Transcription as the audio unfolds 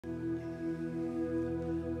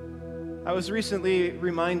I was recently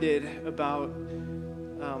reminded about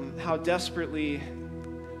how desperately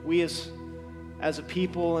we as a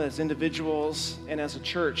people, as individuals, and as a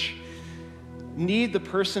church need the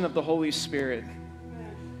person of the Holy Spirit.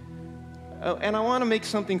 And I want to make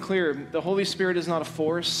something clear. The Holy Spirit is not a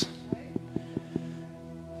force.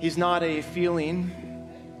 He's not a feeling.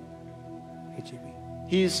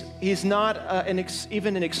 He's not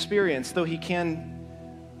even an experience, though he can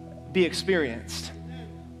be experienced.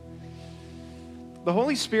 The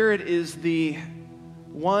Holy Spirit is the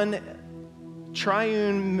one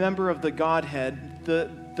triune member of the Godhead,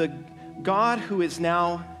 the God who is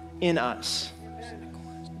now in us.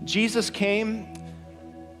 Jesus came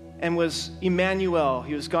and was Emmanuel.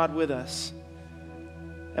 He was God with us.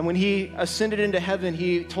 And when he ascended into heaven,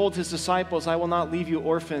 he told his disciples, I will not leave you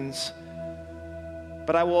orphans,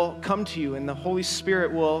 but I will come to you, and the Holy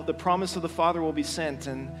Spirit the promise of the Father will be sent.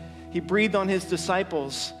 And he breathed on his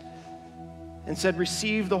disciples and said,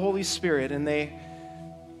 receive the Holy Spirit. And they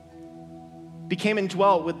became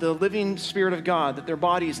indwelt with the living Spirit of God, that their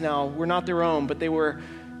bodies now were not their own, but they were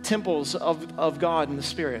temples of God in the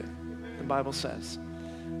Spirit, the Bible says.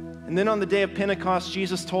 And then on the day of Pentecost,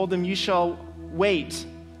 Jesus told them, you shall wait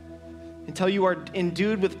until you are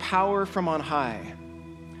endued with power from on high.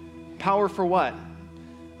 Power for what?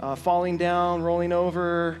 Falling down, rolling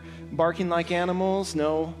over, barking like animals?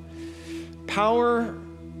 No. Power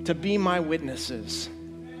to be my witnesses,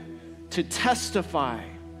 to testify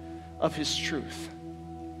of his truth.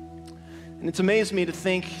 And it's amazed me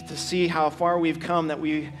to see how far we've come, that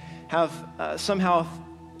we have somehow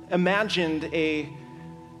imagined a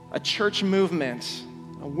church movement,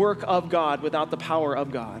 a work of God without the power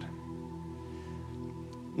of God.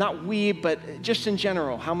 Not we, but just in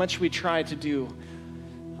general, how much we try to do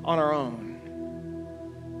on our own.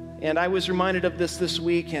 And I was reminded of this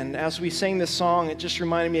week, and as we sang this song, it just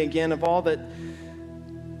reminded me again of all that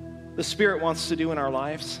the Spirit wants to do in our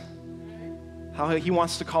lives, how he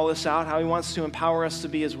wants to call us out, how he wants to empower us to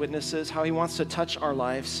be his witnesses, how he wants to touch our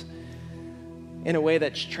lives in a way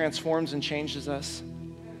that transforms and changes us.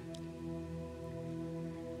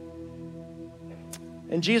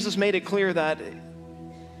 And Jesus made it clear that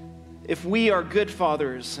if we are good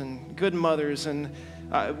fathers and good mothers, and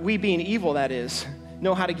we being evil, that is,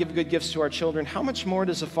 know how to give good gifts to our children, how much more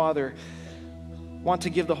does a father want to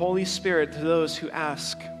give the Holy Spirit to those who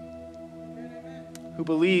ask, who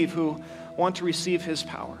believe, who want to receive his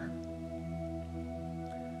power?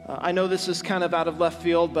 I know this is kind of out of left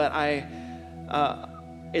field, but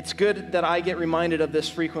it's good that I get reminded of this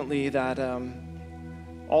frequently, that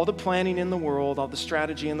all the planning in the world, all the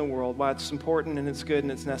strategy in the world, while it's important and it's good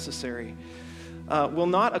and it's necessary, will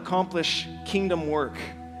not accomplish kingdom work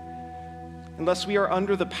unless we are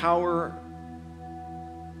under the power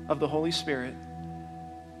of the Holy Spirit.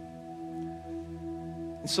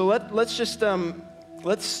 And so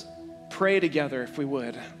let's pray together, if we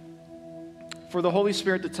would, for the Holy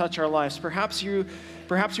Spirit to touch our lives. Perhaps you're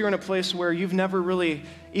in a place where you've never really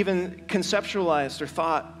even conceptualized or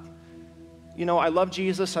thought, I love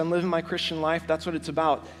Jesus, I'm living my Christian life, that's what it's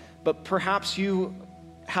about. But perhaps you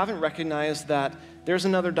haven't recognized that there's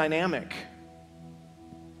another dynamic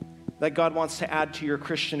that God wants to add to your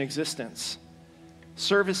Christian existence.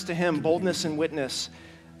 Service to him, boldness and witness,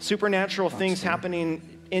 supernatural things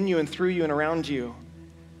happening in you and through you and around you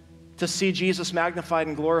to see Jesus magnified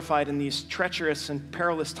and glorified in these treacherous and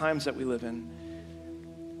perilous times that we live in.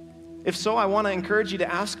 If so, I want to encourage you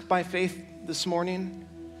to ask by faith this morning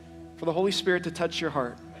for the Holy Spirit to touch your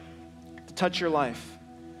heart, to touch your life,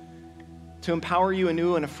 to empower you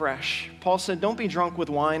anew and afresh. Paul said, don't be drunk with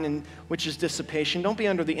wine, which is dissipation. Don't be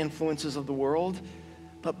under the influences of the world,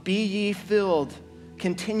 but be ye filled,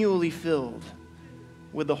 continually filled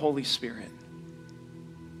with the Holy Spirit.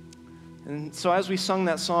 And so as we sung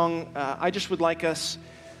that song, I just would like us,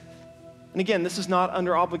 and again, this is not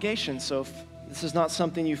under obligation, so if this is not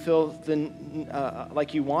something you feel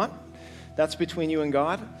like you want, that's between you and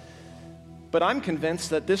God. But I'm convinced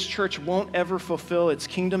that this church won't ever fulfill its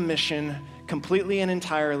kingdom mission completely and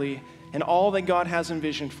entirely and all that God has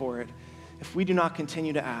envisioned for it if we do not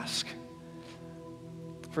continue to ask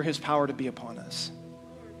for his power to be upon us.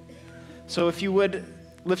 So if you would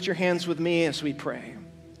lift your hands with me as we pray.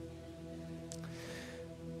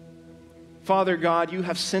 Father God, you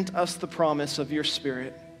have sent us the promise of your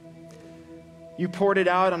Spirit. You poured it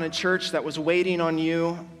out on a church that was waiting on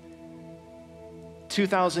you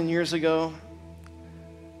 2,000 years ago,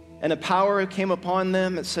 and a power came upon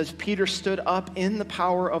them. It says Peter stood up in the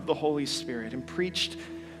power of the Holy Spirit and preached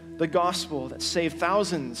the gospel that saved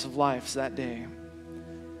thousands of lives that day.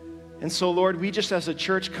 And so, Lord, we just as a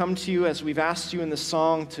church come to you as we've asked you in the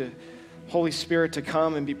song to Holy Spirit to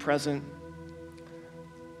come and be present.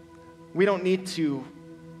 We don't need to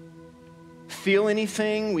feel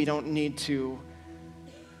anything. We don't need to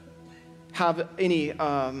have any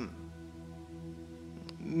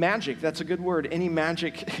magic. That's a good word. Any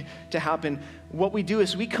magic to happen. What we do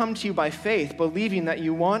is we come to you by faith, believing that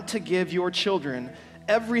you want to give your children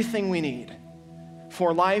everything we need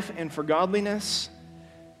for life and for godliness,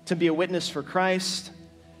 to be a witness for Christ.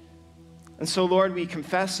 And so, Lord, we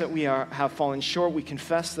confess that we have fallen short. We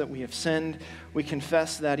confess that we have sinned. We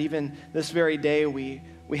confess that even this very day we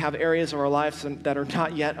have areas of our lives that are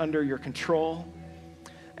not yet under your control.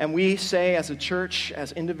 And we say as a church,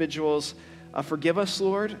 as individuals, forgive us,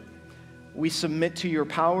 Lord. We submit to your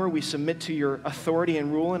power. We submit to your authority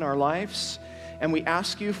and rule in our lives. And we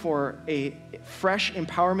ask you for a fresh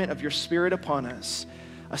empowerment of your Spirit upon us,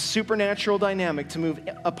 a supernatural dynamic to move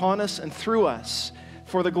upon us and through us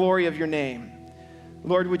for the glory of your name.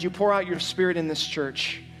 Lord, would you pour out your Spirit in this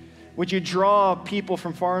church? Would you draw people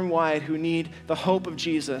from far and wide who need the hope of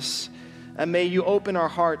Jesus? And may you open our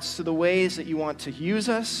hearts to the ways that you want to use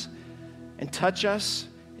us and touch us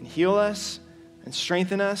and heal us and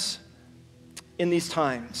strengthen us in these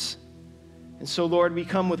times. And so, Lord, we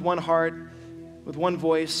come with one heart, with one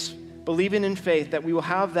voice, believing in faith that we will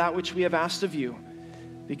have that which we have asked of you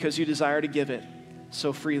because you desire to give it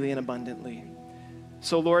so freely and abundantly.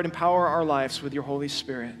 So, Lord, empower our lives with your Holy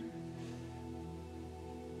Spirit.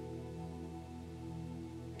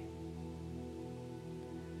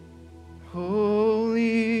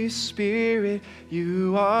 Holy Spirit,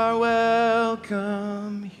 you are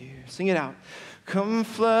welcome here. Sing it out. Come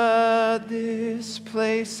flood this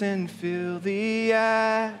place and fill the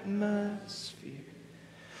atmosphere.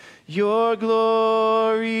 Your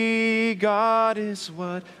glory, God, is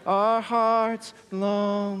what our hearts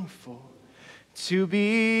long for. To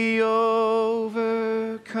be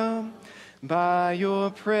overcome by your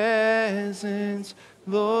presence,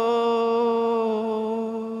 Lord.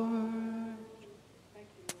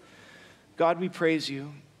 God, we praise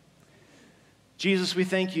you. Jesus, we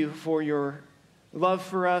thank you for your love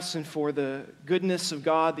for us and for the goodness of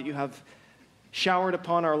God that you have showered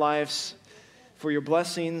upon our lives, for your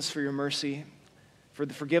blessings, for your mercy, for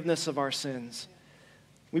the forgiveness of our sins.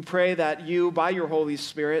 We pray that you, by your Holy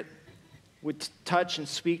Spirit, would touch and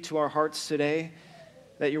speak to our hearts today,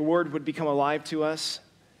 that your word would become alive to us.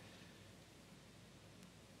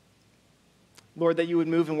 Lord, that you would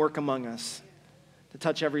move and work among us to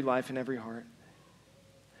touch every life and every heart.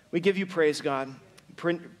 We give you praise, God.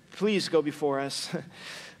 Please go before us.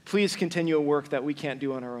 Please continue a work that we can't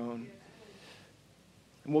do on our own.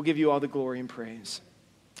 And we'll give you all the glory and praise.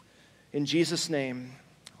 In Jesus' name,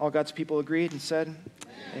 all God's people agreed and said,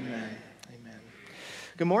 Amen. Amen.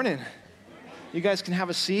 Good morning. You guys can have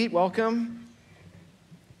a seat. Welcome.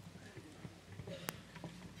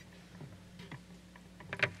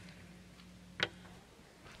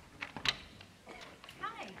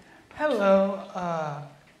 Hi. Hello.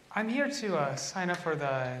 I'm here to sign up for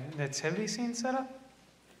the nativity scene setup.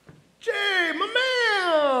 Jay, my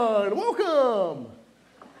man! Welcome!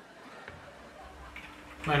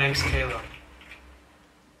 My name's Caleb.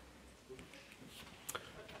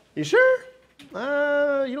 You sure?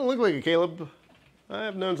 You don't look like a Caleb.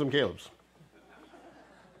 I've known some Calebs.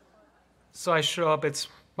 So I show up, it's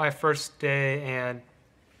my first day, and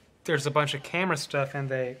there's a bunch of camera stuff, and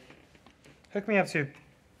they hook me up to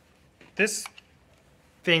this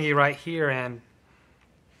thingy right here, and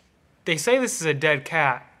they say this is a dead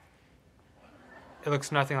cat. It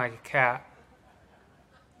looks nothing like a cat.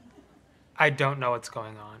 I don't know what's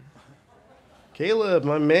going on. Caleb,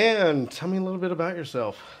 my man, tell me a little bit about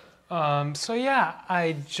yourself. So yeah,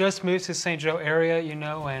 I just moved to St. Joe area,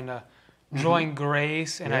 and joined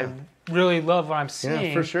Grace, and Yeah. I really love what I'm seeing.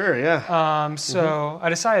 Yeah, for sure, yeah. So I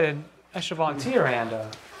decided I should volunteer,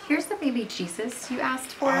 and Here's the baby Jesus you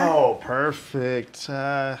asked for. Oh, perfect.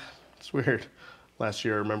 It's weird. Last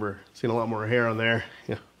year, I remember seeing a lot more hair on there.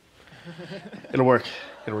 Yeah. It'll work.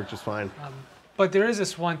 It'll work just fine. but there is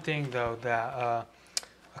this one thing though that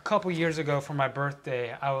a couple years ago for my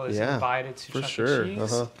birthday, I was Yeah, invited to for Chuck E. sure.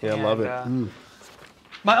 Cheese. Yeah, I love it.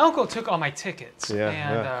 My uncle took all my tickets. Yeah,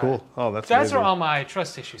 and, yeah, cool. Oh, that's where amazing. all my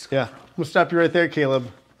trust issues come Yeah, I'm gonna stop you right there,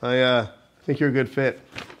 Caleb. I think you're a good fit.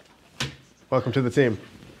 Welcome to the team.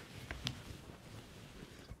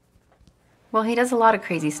 Well, he does a lot of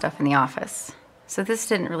crazy stuff in the office, so this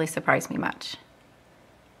didn't really surprise me much.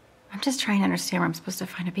 I'm just trying to understand where I'm supposed to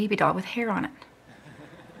find a baby doll with hair on it.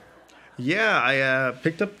 Yeah, I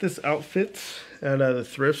picked up this outfit at the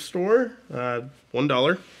thrift store,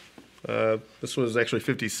 $1. This was actually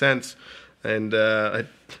 50 cents, and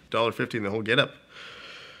 $1.50 in the whole getup.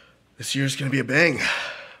 This year's going to be a bang.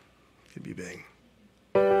 It's going to be a bang.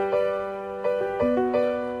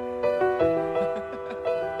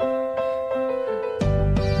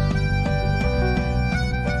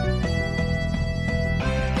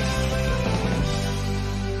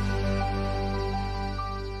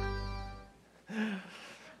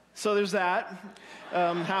 So there's that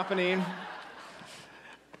happening.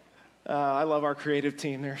 I love our creative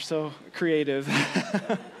team. They're so creative.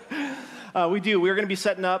 We're going to be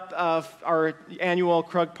setting up our annual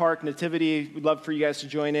Krug Park Nativity. We'd love for you guys to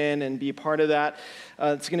join in and be a part of that.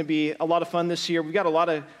 It's going to be a lot of fun this year. We've got a lot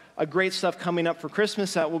of great stuff coming up for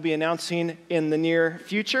Christmas that we'll be announcing in the near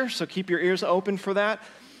future, so keep your ears open for that.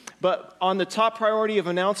 But on the top priority of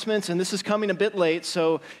announcements, and this is coming a bit late,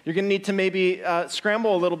 so you're going to need to maybe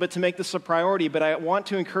scramble a little bit to make this a priority, but I want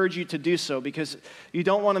to encourage you to do so because you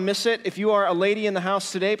don't want to miss it. If you are a lady in the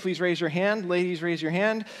house today, please raise your hand. Ladies, raise your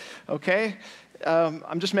hand. Okay.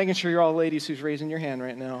 I'm just making sure you're all ladies who's raising your hand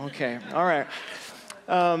right now. Okay. All right.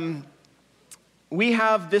 We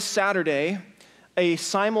have this Saturday a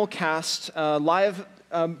simulcast live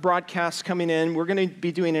broadcast coming in. We're going to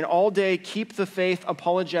be doing an all-day Keep the Faith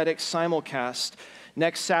Apologetics simulcast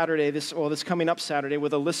next Saturday, this coming up Saturday,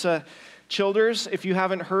 with Alyssa Childers. If you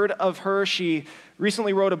haven't heard of her, she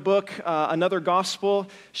recently wrote a book, Another Gospel.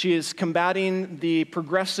 She is combating the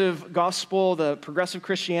progressive gospel, the progressive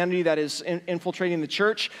Christianity that is infiltrating the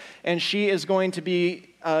church, and she is going to be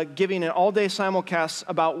giving an all-day simulcast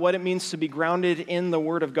about what it means to be grounded in the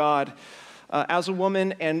Word of God. As a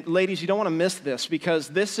woman, and ladies, you don't want to miss this because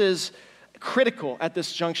this is critical at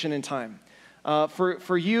this junction in time.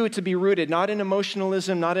 For you to be rooted, not in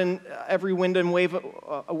emotionalism, not in every wind and wave,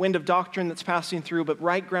 a wind of doctrine that's passing through, but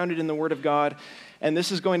right grounded in the Word of God. And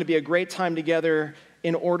this is going to be a great time together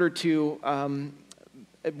in order to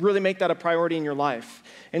really make that a priority in your life.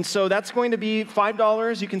 And so that's going to be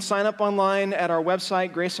 $5. You can sign up online at our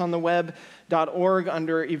website, graceontheweb.org,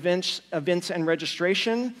 under events and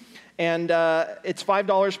registration. And it's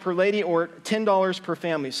 $5 per lady or $10 per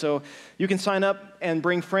family. So you can sign up and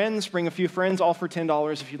bring friends, bring a few friends, all for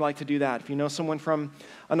 $10 if you'd like to do that. If you know someone from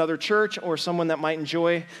another church or someone that might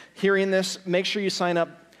enjoy hearing this, make sure you sign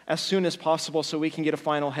up as soon as possible so we can get a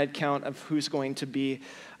final head count of who's going to be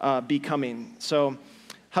coming. So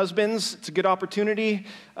husbands, it's a good opportunity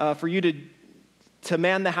for you to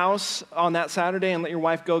man the house on that Saturday and let your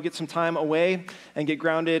wife go get some time away and get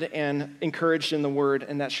grounded and encouraged in the Word,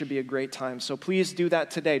 and that should be a great time. So please do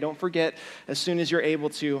that today. Don't forget, as soon as you're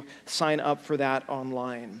able to, sign up for that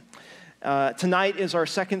online. Tonight is our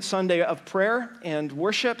second Sunday of prayer and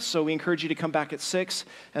worship, so we encourage you to come back at 6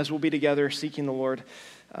 as we'll be together seeking the Lord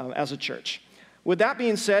as a church. With that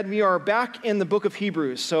being said, we are back in the book of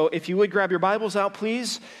Hebrews. So if you would grab your Bibles out,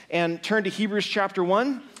 please, and turn to Hebrews chapter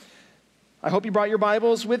 1. I hope you brought your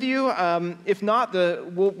Bibles with you. If not,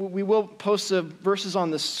 we will post the verses on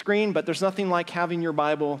the screen, but there's nothing like having your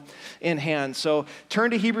Bible in hand. So turn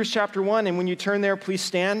to Hebrews chapter 1, and when you turn there, please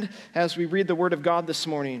stand as we read the Word of God this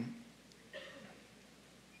morning.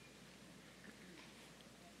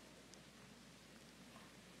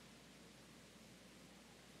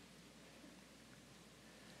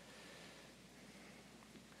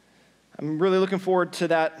 I'm really looking forward to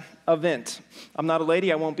that event. I'm not a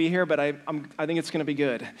lady, I won't be here, but I think it's going to be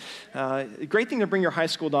good. A great thing to bring your high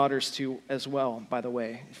school daughters to as well, by the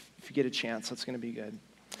way. If you get a chance, that's going to be good.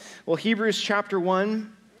 Well, Hebrews chapter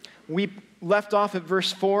 1, we left off at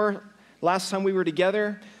verse 4 last time we were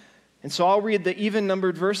together. And so I'll read the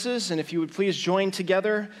even-numbered verses, and if you would please join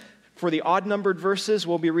together for the odd-numbered verses,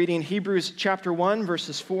 we'll be reading Hebrews chapter 1,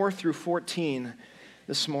 verses 4 through 14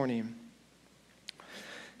 this morning.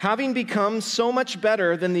 Having become so much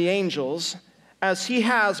better than the angels, as he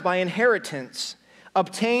has by inheritance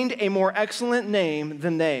obtained a more excellent name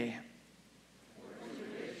than they.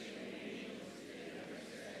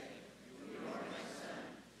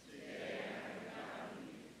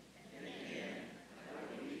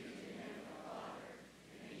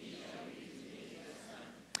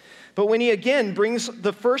 But when he again brings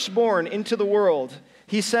the firstborn into the world,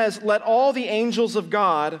 he says, "Let all the angels of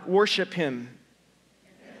God worship him."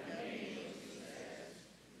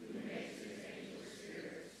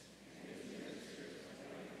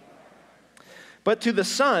 But to the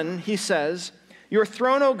Son, he says, "Your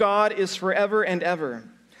throne, O God, is forever and ever.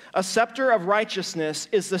 A scepter of righteousness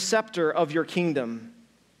is the scepter of your kingdom."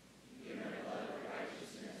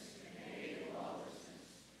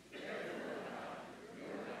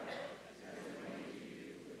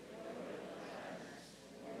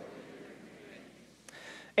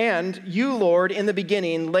 And you, Lord, in the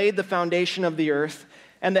beginning laid the foundation of the earth,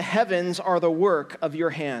 and the heavens are the work of your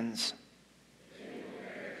hands.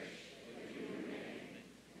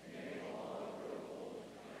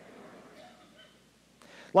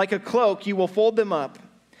 Like a cloak, you will fold them up,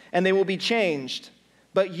 and they will be changed.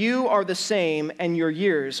 But you are the same, and your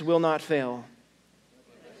years will not fail.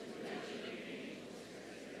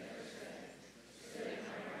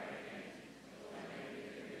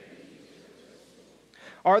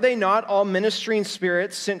 Are they not all ministering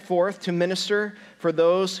spirits sent forth to minister for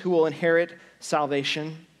those who will inherit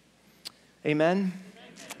salvation? Amen?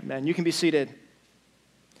 Amen. You can be seated.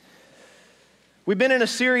 We've been in a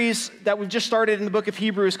series that we've just started in the book of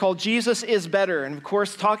Hebrews called Jesus is Better. And of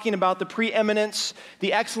course, talking about the preeminence,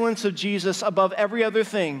 the excellence of Jesus above every other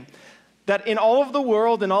thing. That in all of the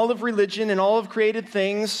world, in all of religion, in all of created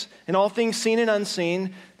things, in all things seen and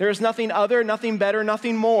unseen, there is nothing other, nothing better,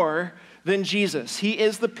 nothing more than Jesus. He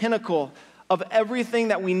is the pinnacle of everything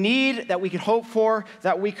that we need, that we could hope for,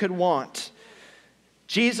 that we could want.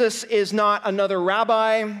 Jesus is not another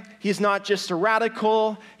rabbi. He's not just a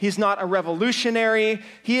radical. He's not a revolutionary.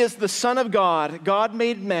 He is the Son of God, God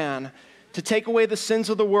made man, to take away the sins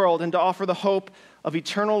of the world and to offer the hope of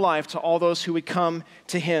eternal life to all those who would come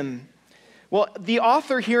to him. Well, the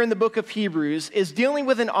author here in the book of Hebrews is dealing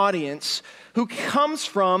with an audience who comes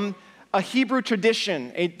from a Hebrew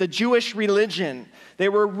tradition, the Jewish religion. They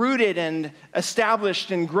were rooted and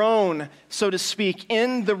established and grown, so to speak,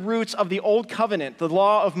 in the roots of the Old Covenant, the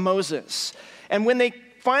law of Moses. And when they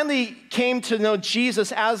finally came to know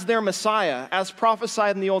Jesus as their Messiah, as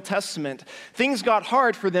prophesied in the Old Testament, things got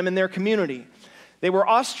hard for them in their community. They were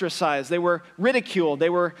ostracized, they were ridiculed, they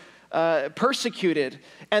were persecuted,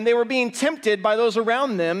 and they were being tempted by those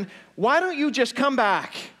around them. Why don't you just come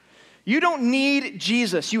back? You don't need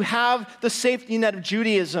Jesus. You have the safety net of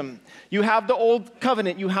Judaism. You have the Old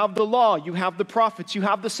Covenant. You have the law. You have the prophets. You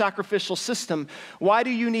have the sacrificial system. Why do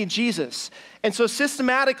you need Jesus? And so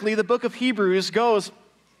systematically, the book of Hebrews goes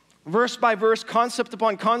verse by verse, concept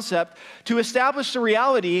upon concept, to establish the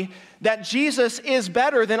reality that Jesus is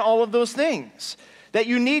better than all of those things. That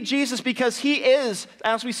you need Jesus because he is,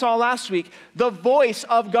 as we saw last week, the voice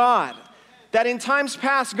of God. That in times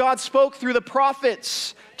past, God spoke through the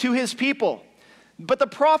prophets to his people. But the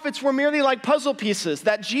prophets were merely like puzzle pieces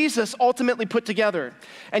that Jesus ultimately put together.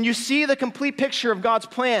 And you see the complete picture of God's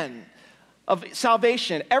plan of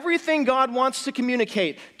salvation. Everything God wants to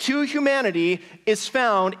communicate to humanity is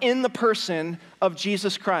found in the person of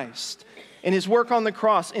Jesus Christ, in his work on the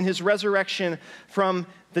cross, in his resurrection from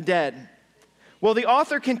the dead. Well, the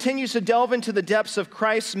author continues to delve into the depths of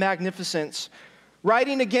Christ's magnificence,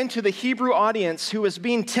 writing again to the Hebrew audience who was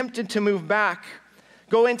being tempted to move back,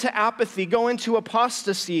 go into apathy, go into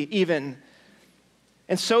apostasy even.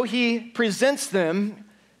 And so he presents them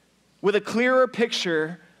with a clearer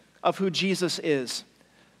picture of who Jesus is.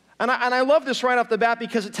 And I love this right off the bat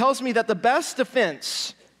because it tells me that the best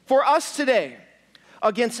defense for us today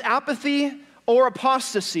against apathy or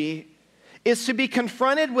apostasy is to be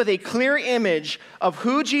confronted with a clear image of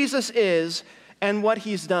who Jesus is and what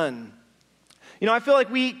he's done. You know, I feel like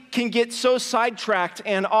we can get so sidetracked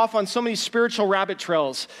and off on so many spiritual rabbit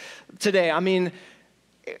trails today. I mean,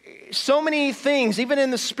 so many things, even in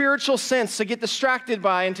the spiritual sense, to get distracted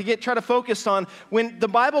by and to try to focus on when the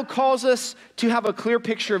Bible calls us to have a clear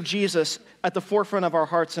picture of Jesus at the forefront of our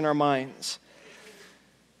hearts and our minds.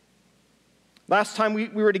 Last time we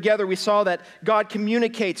were together, we saw that God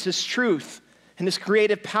communicates his truth and his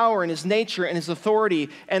creative power and his nature and his authority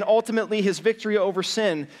and ultimately his victory over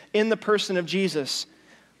sin in the person of Jesus.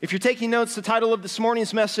 If you're taking notes, the title of this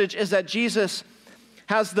morning's message is that Jesus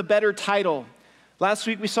has the better title. Last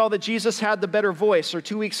week we saw that Jesus had the better voice, or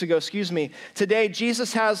 2 weeks ago, Today,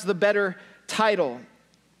 Jesus has the better title.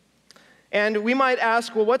 And we might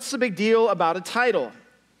ask, well, what's the big deal about a title?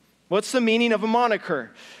 What's the meaning of a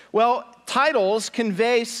moniker? Well, titles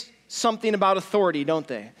convey something about authority, don't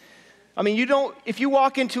they? I mean, if you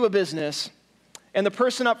walk into a business and the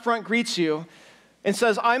person up front greets you and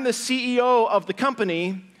says, I'm the CEO of the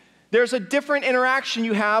company, there's a different interaction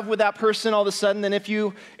you have with that person all of a sudden than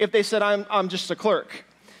if they said, I'm just a clerk.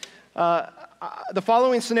 The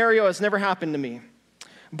following scenario has never happened to me.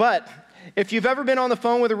 But if you've ever been on the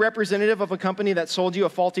phone with a representative of a company that sold you a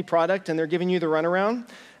faulty product and they're giving you the runaround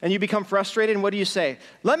and you become frustrated, and what do you say?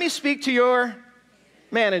 Let me speak to your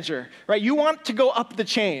manager, right? You want to go up the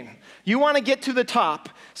chain. You want to get to the top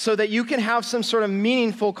so that you can have some sort of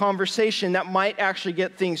meaningful conversation that might actually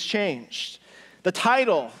get things changed. The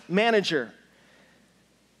title, manager,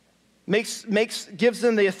 gives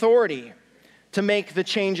them the authority to make the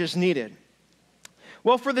changes needed.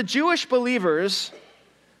 Well, for the Jewish believers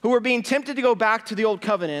who were being tempted to go back to the Old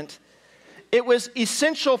Covenant, it was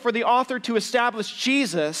essential for the author to establish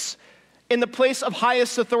Jesus in the place of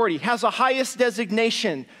highest authority, has a highest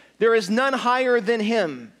designation. There is none higher than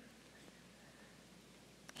him.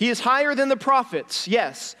 He is higher than the prophets,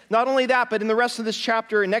 yes. Not only that, but in the rest of this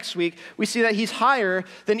chapter and next week, we see that he's higher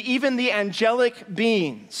than even the angelic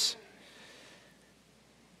beings.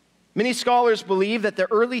 Many scholars believe that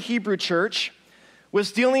the early Hebrew church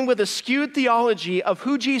was dealing with a skewed theology of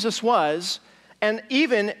who Jesus was, and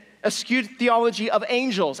even a skewed theology of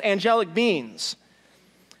angels, angelic beings.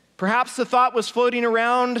 Perhaps the thought was floating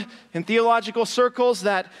around in theological circles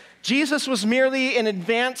that Jesus was merely an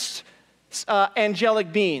advanced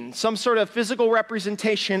angelic being, some sort of physical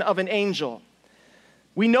representation of an angel.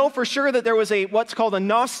 We know for sure that there was what's called a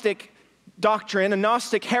Gnostic doctrine, a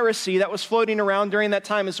Gnostic heresy that was floating around during that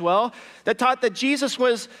time as well, that taught that Jesus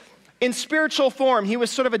was in spiritual form. He was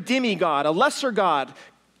sort of a demigod, a lesser god,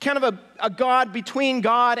 kind of a god between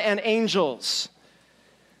God and angels.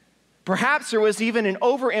 Perhaps there was even an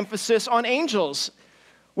overemphasis on angels,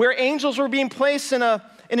 where angels were being placed in an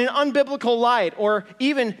unbiblical light, or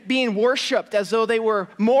even being worshipped as though they were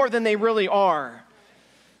more than they really are.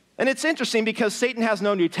 And it's interesting because Satan has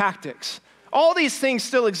no new tactics. All these things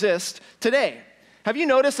still exist today. Have you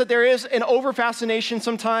noticed that there is an over-fascination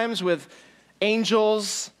sometimes with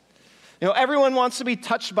angels? You know, everyone wants to be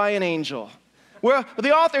touched by an angel. Well,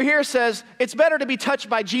 the author here says it's better to be touched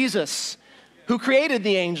by Jesus, who created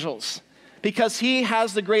the angels, because he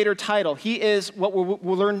has the greater title. He is, what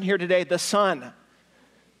we'll learn here today, the Son,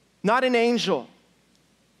 not an angel.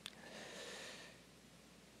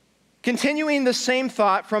 Continuing the same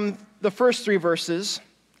thought from the first 3 verses,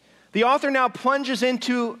 the author now plunges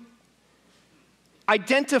into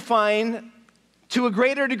identifying to a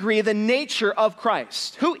greater degree the nature of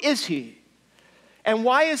Christ. Who is he? And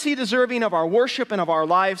why is he deserving of our worship and of our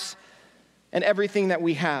lives and everything that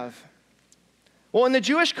we have? Well, in the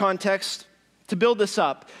Jewish context, to build this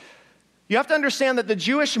up, you have to understand that the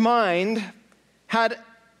Jewish mind had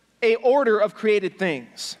an order of created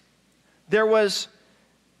things. There was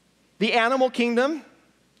the animal kingdom,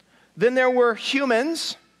 then there were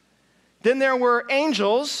humans, then there were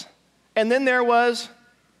angels, and then there was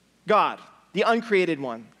God, the uncreated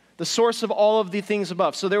one, the source of all of the things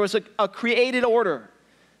above. So there was a created order: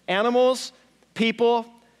 animals, people,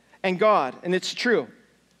 and God. And it's true.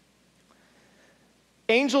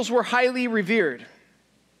 Angels were highly revered.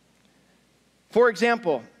 For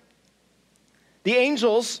example, the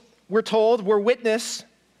angels, we're told, were witness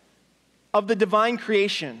of the divine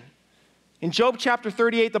creation. In Job chapter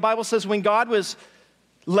 38, the Bible says when God was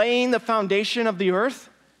laying the foundation of the earth,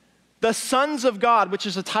 the sons of God, which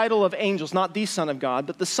is a title of angels, not the Son of God,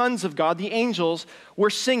 but the sons of God, the angels, were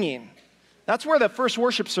singing. That's where the first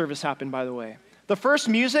worship service happened, by the way. The first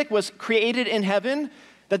music was created in heaven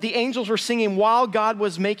that the angels were singing while God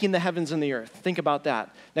was making the heavens and the earth. Think about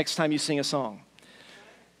that next time you sing a song.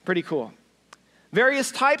 Pretty cool.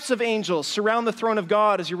 Various types of angels surround the throne of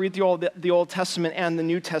God as you read the Old Testament and the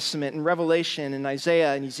New Testament, in Revelation and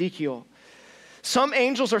Isaiah and Ezekiel. Some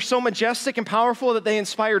angels are so majestic and powerful that they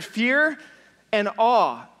inspired fear and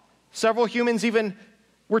awe. Several humans even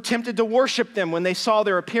were tempted to worship them when they saw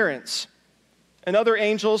their appearance. And other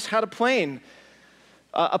angels had a plain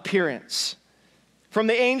appearance. From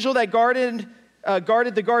the angel that guarded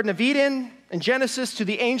the Garden of Eden in Genesis to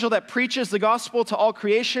the angel that preaches the gospel to all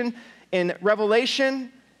creation in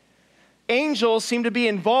Revelation, angels seem to be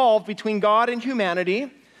involved between God and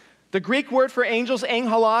humanity. The Greek word for angels,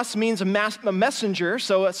 angelos, means a messenger,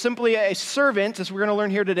 so it's simply a servant, as we're going to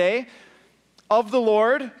learn here today, of the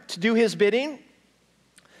Lord to do his bidding.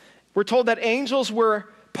 We're told that angels were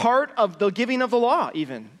part of the giving of the law,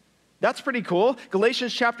 even. That's pretty cool.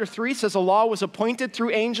 Galatians chapter 3 says the law was appointed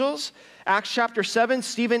through angels. Acts chapter 7,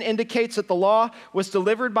 Stephen indicates that the law was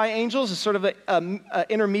delivered by angels as sort of an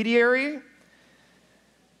intermediary.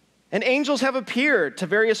 And angels have appeared to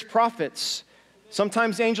various prophets.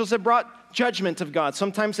 Sometimes angels have brought judgment of God.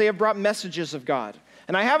 Sometimes they have brought messages of God.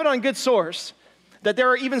 And I have it on good source that there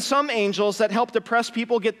are even some angels that help depressed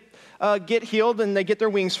people get healed and they get their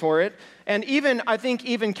wings for it. And I think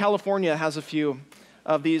even California has a few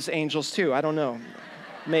of these angels too. I don't know.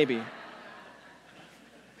 Maybe.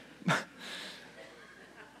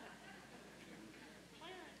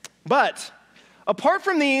 But apart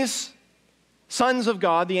from these sons of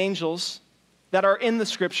God, the angels that are in the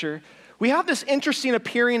scripture, we have this interesting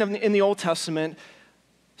appearing in the Old Testament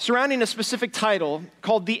surrounding a specific title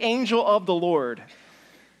called the angel of the Lord.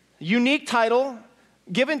 Unique title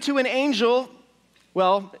given to an angel,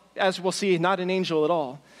 well, as we'll see, not an angel at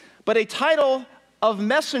all, but a title of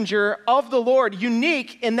messenger of the Lord,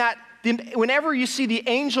 unique in that whenever you see the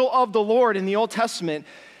angel of the Lord in the Old Testament,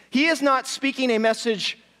 he is not speaking a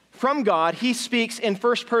message from God, he speaks in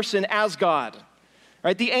first person as God.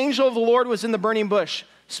 Right? The angel of the Lord was in the burning bush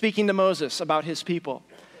speaking to Moses about his people.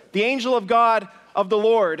 The angel of God of the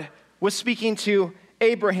Lord was speaking to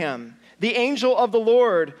Abraham. The angel of the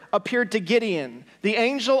Lord appeared to Gideon. The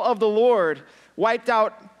angel of the Lord wiped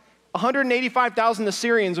out 185,000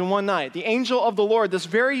 Assyrians in one night. The angel of the Lord, this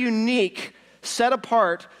very unique, set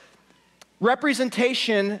apart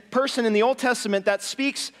person in the Old Testament that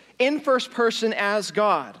speaks in first person as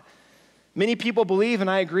God. Many people believe, and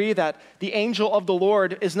I agree, that the angel of the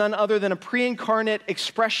Lord is none other than a pre-incarnate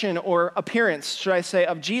expression or appearance, should I say,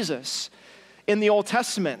 of Jesus in the Old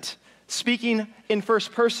Testament, speaking in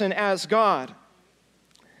first person as God.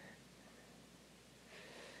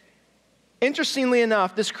 Interestingly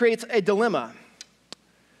enough, this creates a dilemma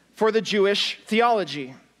for the Jewish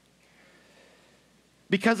theology.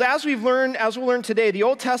 Because as we'll learn today, the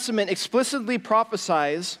Old Testament explicitly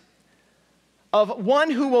prophesies of one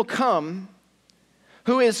who will come,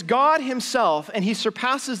 who is God himself, and he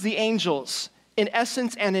surpasses the angels in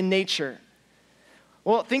essence and in nature.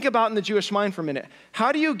 Well, think about in the Jewish mind for a minute.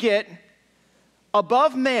 How do you get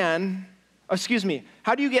above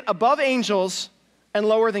angels and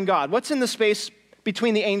lower than God? What's in the space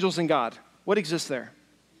between the angels and God? What exists there?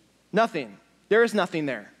 Nothing. There is nothing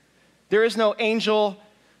there. There is no angel,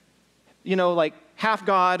 like half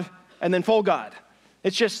God and then full God.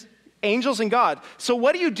 It's just angels and God. So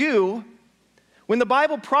what do you do when the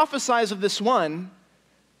Bible prophesies of this one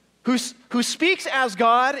who speaks as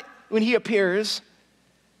God when he appears,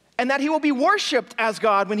 and that he will be worshiped as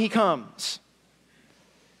God when he comes?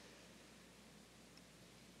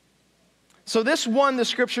 So this one the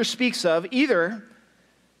scripture speaks of either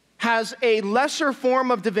has a lesser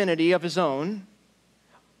form of divinity of his own,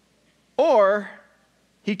 or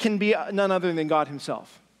he can be none other than God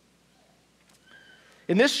himself.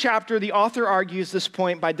 In this chapter, the author argues this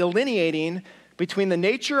point by delineating between the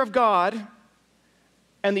nature of God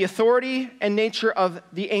and the authority and nature of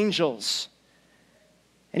the angels.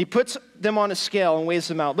 And he puts them on a scale and weighs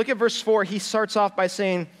them out. Look at verse 4. He starts off by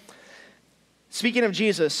saying, speaking of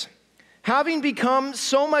Jesus, having become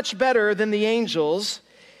so much better than the angels,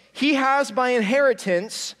 he has by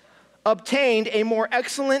inheritance obtained a more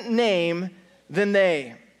excellent name than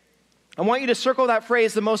they. I want you to circle that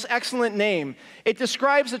phrase, the most excellent name. It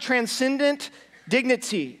describes a transcendent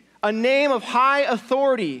dignity, a name of high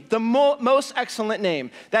authority, the most excellent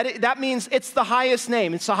name. That means it's the highest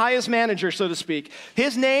name. It's the highest manager, so to speak.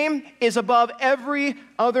 His name is above every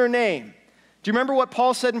other name. Do you remember what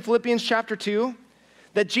Paul said in Philippians chapter 2?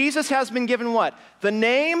 That Jesus has been given what? The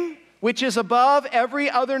name which is above every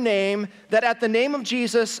other name, that at the name of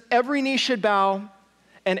Jesus every knee should bow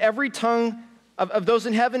and every tongue of those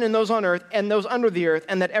in heaven and those on earth and those under the earth,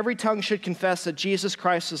 and that every tongue should confess that Jesus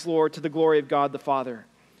Christ is Lord, to the glory of God the Father.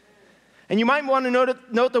 And you might want to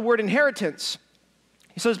note the word inheritance.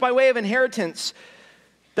 He says by way of inheritance,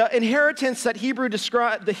 the inheritance that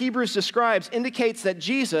the Hebrews describes indicates that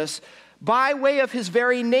Jesus, by way of his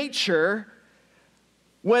very nature,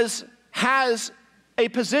 has a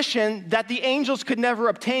position that the angels could never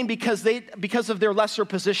obtain because of their lesser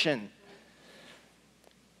position.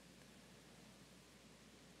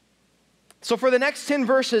 So for the next 10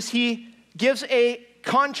 verses, he gives a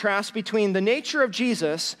contrast between the nature of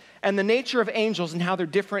Jesus and the nature of angels and how they're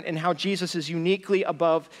different and how Jesus is uniquely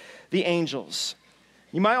above the angels.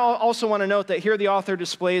 You might also want to note that here the author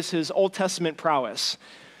displays his Old Testament prowess,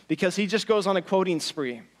 because he just goes on a quoting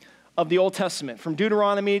spree of the Old Testament, from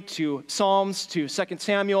Deuteronomy to Psalms to 2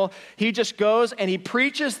 Samuel. He just goes and he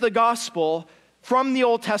preaches the gospel from the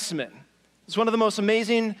Old Testament. It's one of the most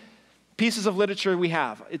amazing pieces of literature we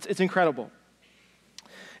have. It's incredible.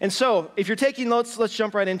 And so, if you're taking notes, let's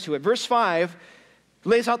jump right into it. Verse 5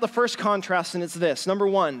 lays out the first contrast, and it's this. Number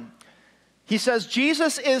 1, he says,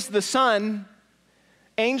 Jesus is the Son,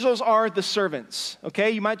 angels are the servants.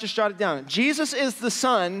 Okay, you might just jot it down. Jesus is the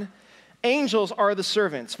Son, angels are the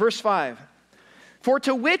servants. Verse 5, for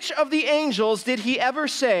to which of the angels did he ever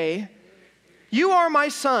say, you are my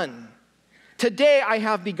son, today I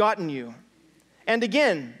have begotten you? And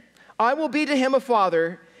again, I will be to him a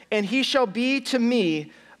father, and he shall be to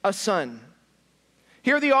me a son.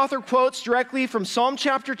 Here the author quotes directly from Psalm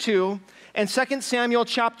chapter 2 and 2 Samuel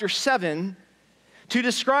chapter 7 to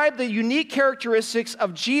describe the unique characteristics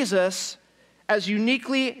of Jesus as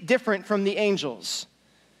uniquely different from the angels.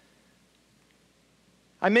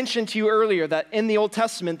 I mentioned to you earlier that in the Old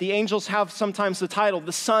Testament, the angels have sometimes the title,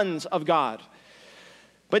 the sons of God.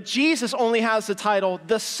 But Jesus only has the title,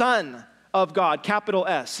 the Son of God, capital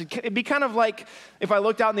S. It'd be kind of like if I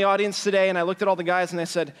looked out in the audience today and I looked at all the guys and I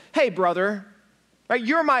said, hey, brother,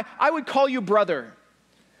 right? I would call you brother.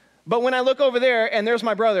 But when I look over there and there's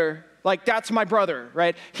my brother, like that's my brother,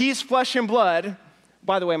 right? He's flesh and blood.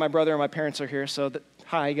 By the way, my brother and my parents are here, so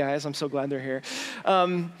Hi, guys. I'm so glad they're here.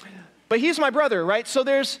 But he's my brother, right? So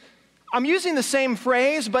I'm using the same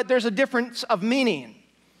phrase, but there's a difference of meaning.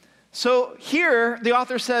 So here, the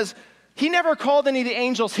author says, he never called any of the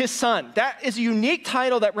angels his son. That is a unique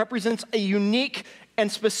title that represents a unique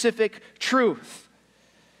and specific truth.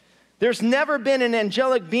 There's never been an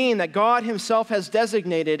angelic being that God himself has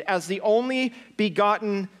designated as the only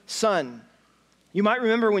begotten son. You might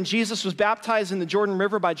remember when Jesus was baptized in the Jordan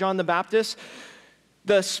River by John the Baptist,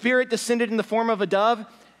 the Spirit descended in the form of a dove,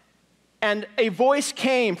 and a voice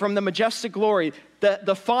came from the majestic glory,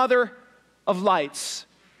 the Father of lights.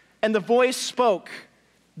 And the voice spoke,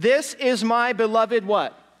 "This is my beloved"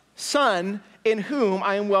 what? Son, in whom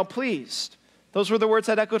I am well pleased. Those were the words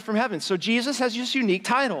that echoed from heaven. So Jesus has this unique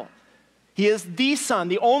title. He is the Son,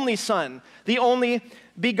 the only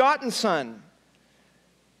begotten Son.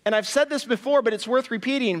 And I've said this before, but it's worth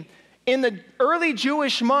repeating. In the early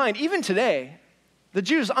Jewish mind, even today, the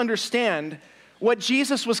Jews understand what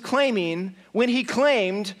Jesus was claiming when he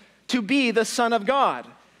claimed to be the Son of God.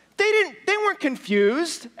 They weren't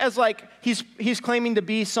confused as like he's claiming to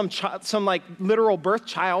be some like literal birth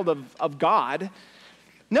child of God.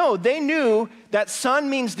 No, they knew that son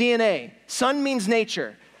means DNA. Son means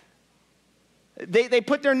nature. They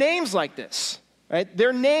put their names like this, right?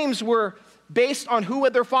 Their names were based on who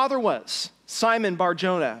their father was, Simon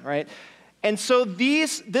Bar-Jonah, right? And so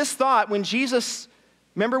this thought, when Jesus,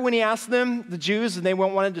 remember when he asked them, the Jews, and they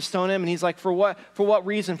wanted to stone him, and he's like, for what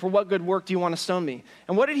reason, for what good work do you want to stone me?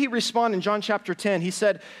 And what did he respond in John chapter 10? He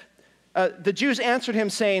said, the Jews answered him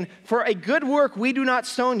saying, "For a good work we do not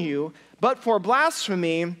stone you, but for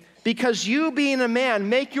blasphemy, because you being a man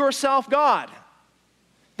make yourself God."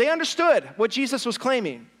 They understood what Jesus was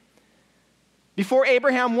claiming. Before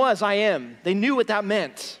Abraham was, I am. They knew what that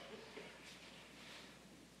meant.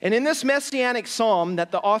 And in this messianic psalm that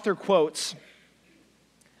the author quotes,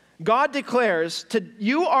 God declares,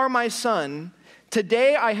 "You are my son,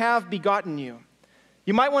 today I have begotten you."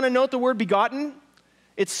 You might want to note the word begotten.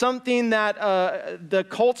 It's something that the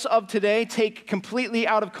cults of today take completely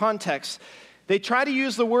out of context. They try to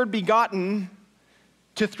use the word begotten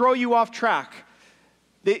to throw you off track.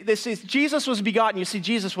 They say Jesus was begotten. You see,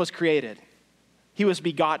 Jesus was created. He was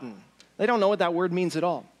begotten. They don't know what that word means at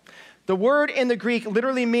all. The word in the Greek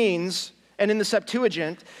literally means, and in the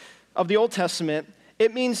Septuagint of the Old Testament,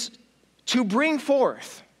 it means to bring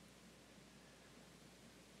forth.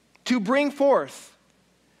 To bring forth.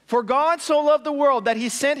 For God so loved the world that he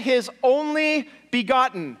sent his only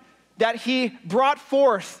begotten, that he brought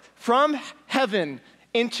forth from heaven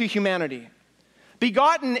into humanity.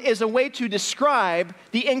 Begotten is a way to describe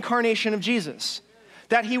the incarnation of Jesus.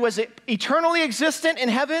 That he was eternally existent in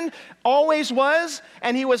heaven, always was,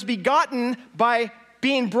 and he was begotten by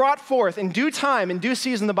being brought forth in due time, in due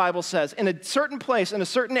season, the Bible says, in a certain place, in a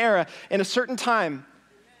certain era, in a certain time.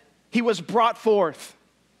 He was brought forth,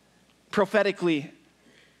 prophetically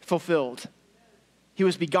fulfilled. He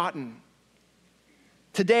was begotten.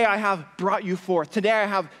 Today I have brought you forth. Today I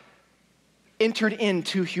have entered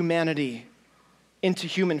into humanity, into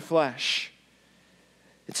human flesh.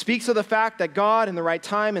 It speaks of the fact that God, in the right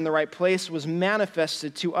time, in the right place, was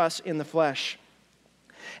manifested to us in the flesh.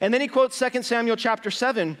 And then he quotes 2 Samuel chapter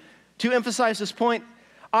 7 to emphasize this point.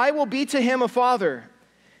 "I will be to him a father,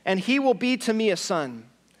 and he will be to me a son."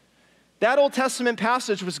 That Old Testament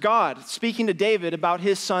passage was God speaking to David about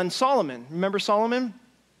his son Solomon. Remember Solomon?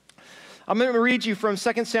 I'm going to read you from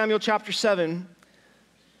 2 Samuel chapter 7.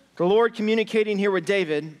 The Lord communicating here with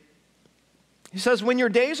David. He says, "When your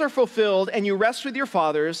days are fulfilled and you rest with your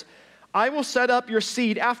fathers, I will set up your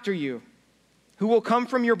seed after you, who will come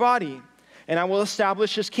from your body, and I will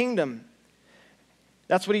establish his kingdom."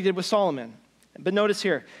 That's what he did with Solomon. But notice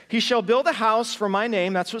here, "He shall build a house for my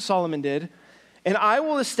name," that's what Solomon did, "and I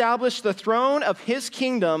will establish the throne of his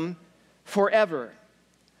kingdom forever.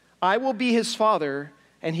 I will be his father,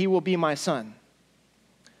 and he will be my son."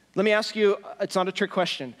 Let me ask you, it's not a trick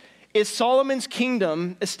question. Is Solomon's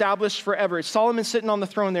kingdom established forever? Is Solomon sitting on the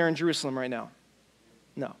throne there in Jerusalem right now?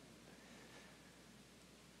 No.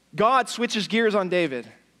 God switches gears on David.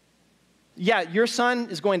 Yeah, your son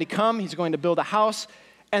is going to come. He's going to build a house.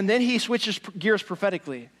 And then he switches gears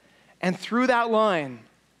prophetically. And through that line,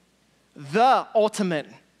 the ultimate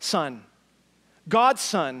son, God's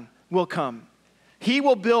son, will come. He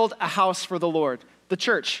will build a house for the Lord, the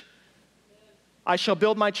church. "I shall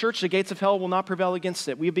build my church, the gates of hell will not prevail against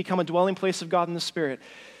it." We have become a dwelling place of God in the Spirit.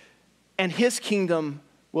 And his kingdom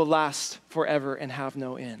will last forever and have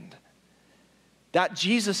no end. That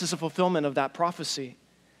Jesus is a fulfillment of that prophecy.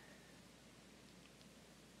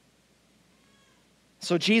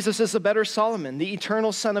 So Jesus is the better Solomon, the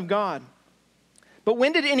eternal Son of God. But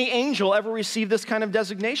when did any angel ever receive this kind of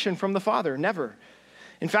designation from the Father? Never.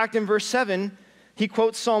 In fact, in verse 7, he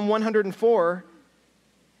quotes Psalm 104,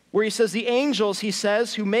 where he says, the angels, he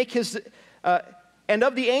says, who make his, and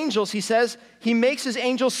of the angels, he says, he makes his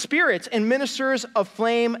angels spirits and ministers of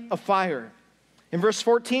flame of fire. In verse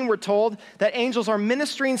 14, we're told that angels are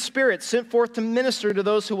ministering spirits sent forth to minister to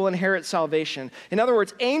those who will inherit salvation. In other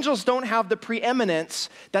words, angels don't have the preeminence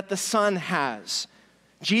that the Son has.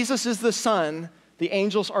 Jesus is the Son, the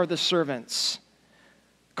angels are the servants.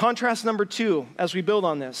 Contrast number 2, as we build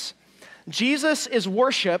on this. Jesus is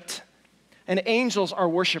worshiped and angels are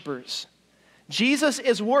worshipers. Jesus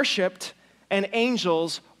is worshiped and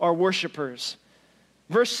angels are worshipers.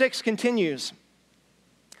 Verse 6 continues.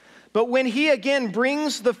 But when he again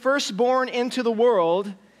brings the firstborn into the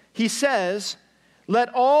world, he says,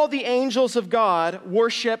 let all the angels of God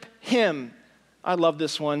worship him. I love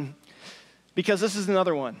this one because this is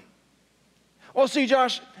another one. Oh, see,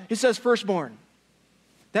 Josh, it says firstborn.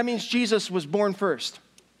 That means Jesus was born first.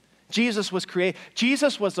 Jesus was created.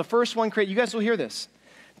 Jesus was the first one created. You guys will hear this.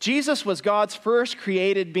 Jesus was God's first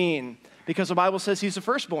created being because the Bible says he's the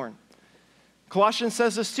firstborn. Colossians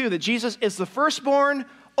says this too, that Jesus is the firstborn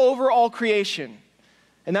over all creation.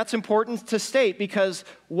 And that's important to state because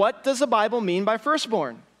what does the Bible mean by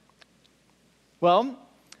firstborn? Well,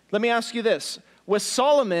 let me ask you this. Was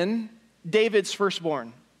Solomon David's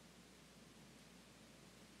firstborn?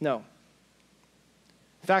 No.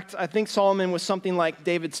 In fact, I think Solomon was something like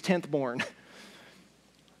David's 10th born.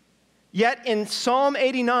 Yet in Psalm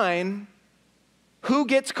 89, who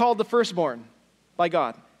gets called the firstborn by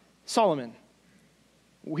God? Solomon.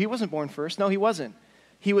 He wasn't born first. No, he wasn't.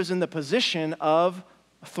 He was in the position of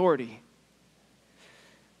authority.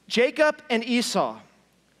 Jacob and Esau.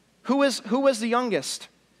 Who was the youngest?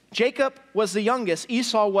 Jacob was the youngest.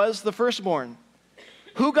 Esau was the firstborn.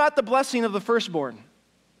 Who got the blessing of the firstborn?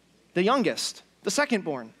 The youngest, the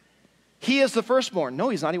secondborn. He is the firstborn. No,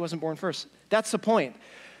 he's not. He wasn't born first. That's the point.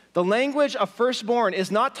 The language of firstborn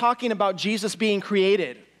is not talking about Jesus being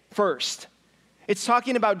created first. It's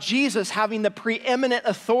talking about Jesus having the preeminent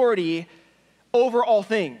authority over all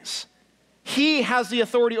things. He has the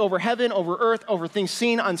authority over heaven, over earth, over things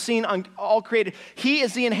seen, unseen, all created. He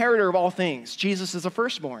is the inheritor of all things. Jesus is the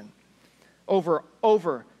firstborn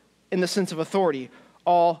over, in the sense of authority,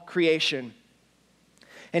 all creation.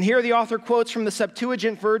 And here the author quotes from the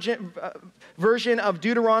Septuagint version of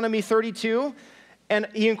Deuteronomy 32, and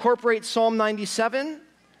he incorporates Psalm 97.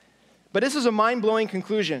 But this is a mind-blowing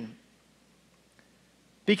conclusion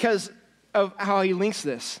because of how he links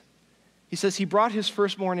this. He says he brought his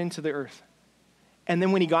firstborn into the earth. And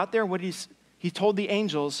then when he got there, he told the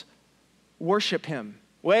angels, worship him.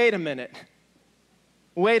 Wait a minute.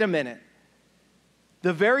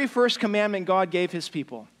 The very first commandment God gave his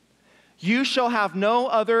people, you shall have no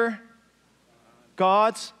other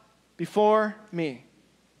gods before me.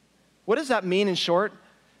 What does that mean in short?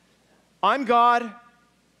 I'm God,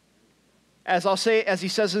 as he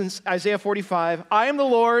says in Isaiah 45, I am the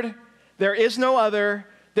Lord, there is no other,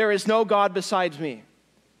 there is no God besides me.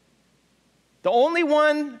 The only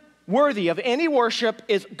one worthy of any worship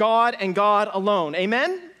is God and God alone.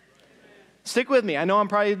 Amen? Stick with me. I know I'm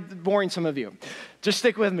probably boring some of you. Just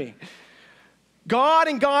stick with me. God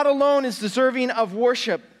and God alone is deserving of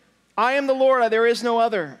worship. I am the Lord, there is no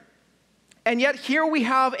other. And yet here we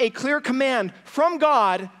have a clear command from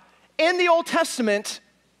God in the Old Testament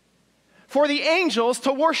for the angels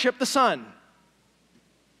to worship the Son.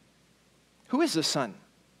 Who is the Son?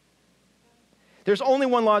 There's only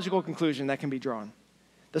one logical conclusion that can be drawn.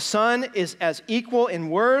 The Son is as equal in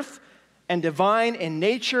worth and divine in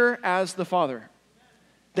nature as the Father.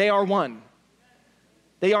 They are one.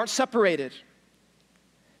 They aren't separated.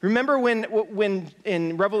 Remember when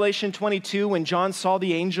in Revelation 22, when John saw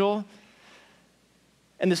the angel,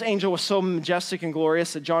 and this angel was so majestic and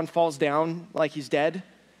glorious that John falls down like he's dead?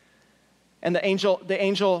 And the angel,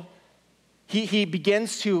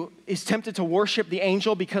 he's tempted to worship the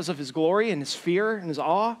angel because of his glory and his fear and his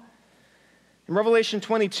awe. In Revelation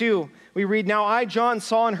 22, we read, now I, John,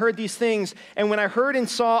 saw and heard these things, and when I heard and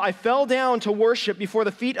saw, I fell down to worship before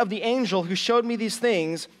the feet of the angel who showed me these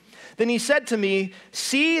things. Then he said to me,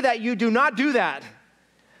 see that you do not do that,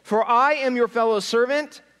 for I am your fellow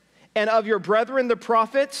servant, and of your brethren the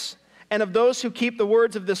prophets, and of those who keep the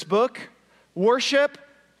words of this book. Worship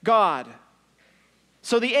God.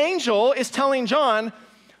 So the angel is telling John,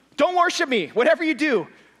 don't worship me, whatever you do,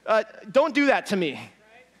 don't do that to me.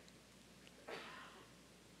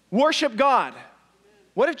 Worship God.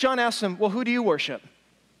 What if John asked him, well, who do you worship?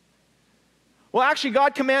 Well, actually,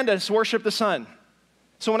 God commanded us to worship the Son.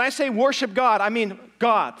 So when I say worship God, I mean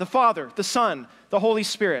God, the Father, the Son, the Holy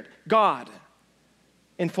Spirit, God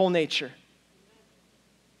in full nature.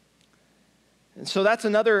 And so that's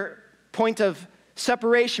another point of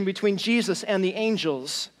separation between Jesus and the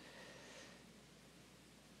angels.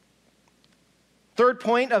 Third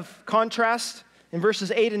point of contrast in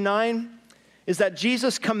verses 8 and 9 is that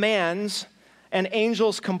Jesus commands and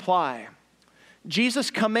angels comply.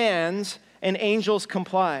 Jesus commands and angels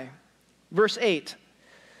comply. Verse 8,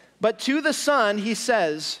 but to the Son he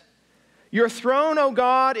says, your throne, O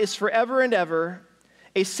God, is forever and ever.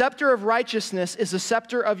 A scepter of righteousness is the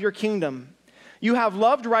scepter of your kingdom. You have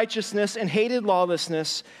loved righteousness and hated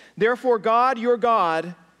lawlessness. Therefore, God, your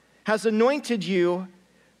God, has anointed you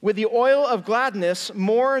with the oil of gladness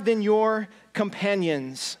more than your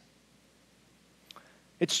companions.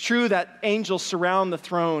 It's true that angels surround the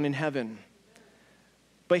throne in heaven.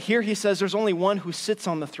 But here he says there's only one who sits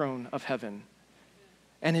on the throne of heaven.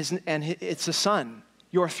 And it's the Son.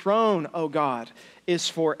 Your throne, O God, is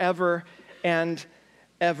forever and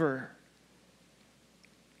ever.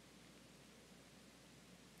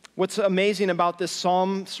 What's amazing about this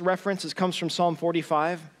Psalm's reference, it comes from Psalm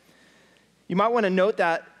 45. You might want to note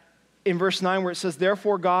that in verse 9 where it says,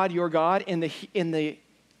 therefore God, your God, in the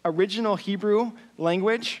original Hebrew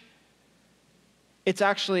language, it's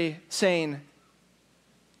actually saying,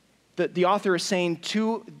 that the author is saying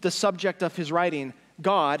to the subject of his writing,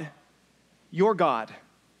 God, your God.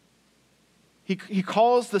 He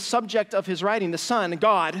calls the subject of his writing, the Son,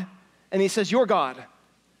 God, and he says, your God.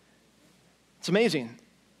 It's amazing.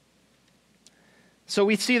 So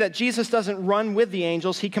we see that Jesus doesn't run with the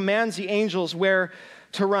angels. He commands the angels where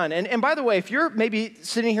to run. And by the way, if you're maybe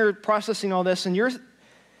sitting here processing all this and you're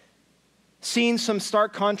seeing some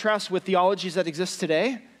stark contrast with theologies that exist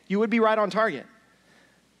today, you would be right on target.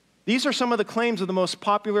 These are some of the claims of the most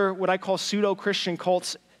popular, what I call pseudo-Christian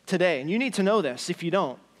cults today. And you need to know this if you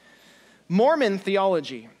don't. Mormon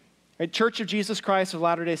theology, right? Church of Jesus Christ of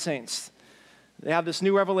Latter-day Saints. They have this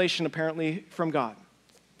new revelation apparently from God,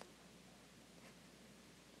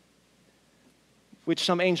 which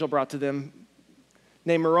some angel brought to them,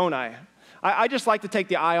 named Moroni. I just like to take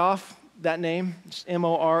the I off that name, it's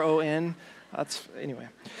M-O-R-O-N.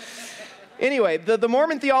 Anyway, the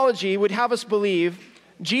Mormon theology would have us believe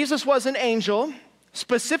Jesus was an angel,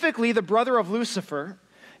 specifically the brother of Lucifer.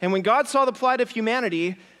 And when God saw the plight of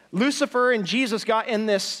humanity, Lucifer and Jesus got in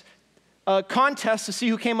this contest to see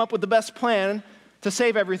who came up with the best plan to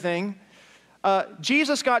save everything.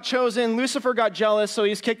 Jesus got chosen, Lucifer got jealous, so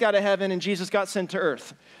he's kicked out of heaven, and Jesus got sent to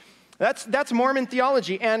earth. That's Mormon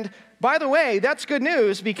theology. And by the way, that's good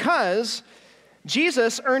news because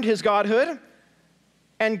Jesus earned his godhood.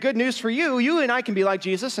 And good news for you, you and I can be like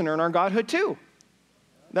Jesus and earn our godhood too.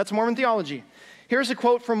 That's Mormon theology. Here's a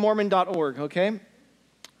quote from Mormon.org, okay?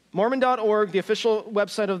 Mormon.org, the official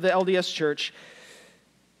website of the LDS Church,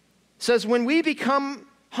 says, when we become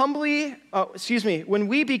humble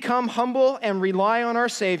and rely on our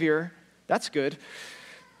Savior, that's good,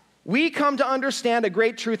 we come to understand a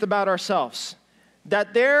great truth about ourselves,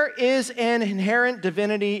 that there is an inherent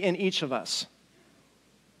divinity in each of us.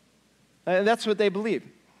 That's what they believe.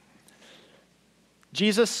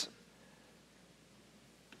 Jesus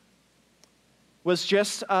was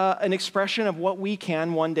just an expression of what we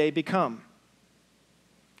can one day become.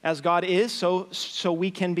 As God is, so we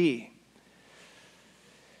can be.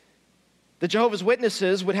 The Jehovah's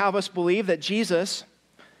Witnesses would have us believe that Jesus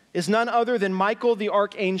is none other than Michael the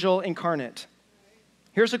Archangel incarnate.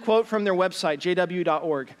 Here's a quote from their website,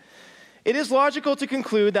 jw.org. It is logical to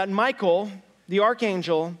conclude that Michael, the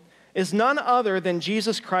Archangel, is none other than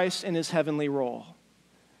Jesus Christ in his heavenly role.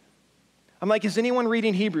 I'm like, is anyone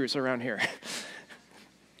reading Hebrews around here?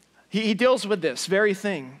 He deals with this very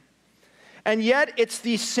thing. And yet, it's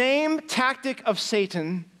the same tactic of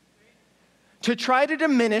Satan to try to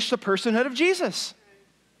diminish the personhood of Jesus.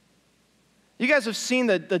 You guys have seen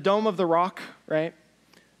the Dome of the Rock, right?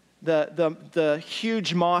 The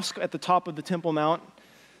huge mosque at the top of the Temple Mount.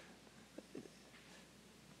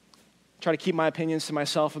 Try to keep my opinions to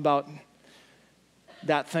myself about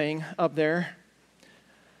that thing up there.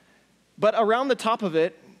 But around the top of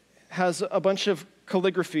it has a bunch of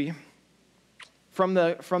calligraphy from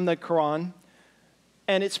the Quran,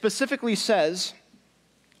 and it specifically says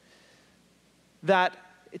that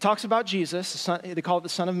it talks about Jesus, the son, they call it the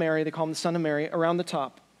Son of Mary, they call him the Son of Mary, around the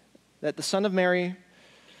top, that the Son of Mary,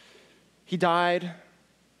 he died,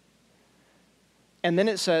 and then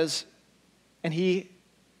it says,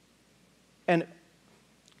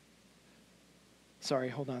 sorry,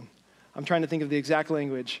 hold on. I'm trying to think of the exact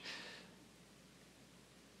language.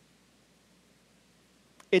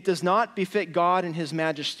 It does not befit God in his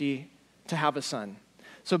majesty to have a son.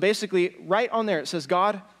 So basically, right on there, it says,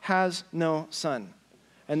 God has no son.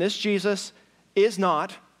 And this Jesus is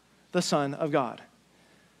not the Son of God.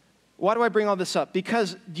 Why do I bring all this up?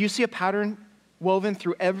 Because do you see a pattern woven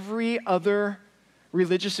through every other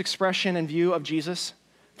religious expression and view of Jesus?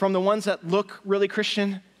 From the ones that look really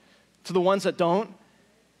Christian to the ones that don't?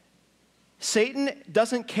 Satan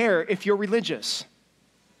doesn't care if you're religious.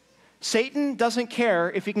 Satan doesn't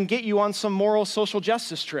care if he can get you on some moral social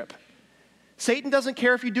justice trip. Satan doesn't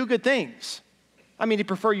care if you do good things. I mean, he'd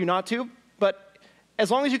prefer you not to, but as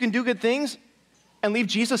long as you can do good things and leave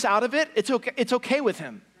Jesus out of it, it's okay with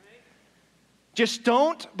him. Just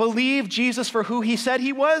don't believe Jesus for who he said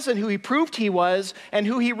he was and who he proved he was and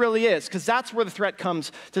who he really is, because that's where the threat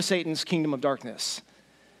comes to Satan's kingdom of darkness.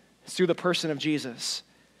 It's through the person of Jesus.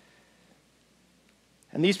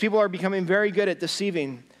 And these people are becoming very good at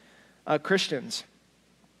deceiving Christians.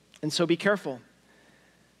 And so be careful.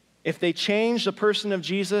 If they change the person of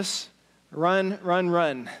Jesus, run, run,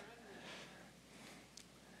 run.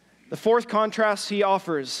 The fourth contrast he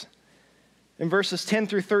offers in verses 10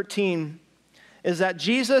 through 13 is that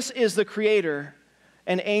Jesus is the creator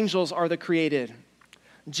and angels are the created.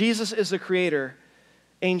 Jesus is the creator,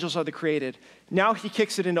 angels are the created. Now he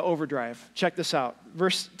kicks it into overdrive. Check this out.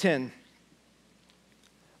 Verse 10.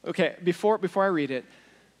 Okay, before I read it,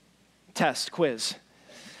 test, quiz.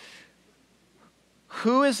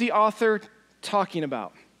 Who is the author talking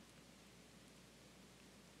about?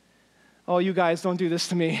 Oh, you guys, don't do this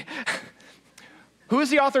to me. Who is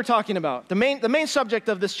the author talking about? The main subject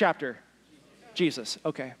of this chapter? Jesus,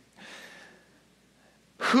 okay.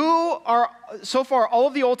 So far, all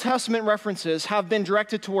of the Old Testament references have been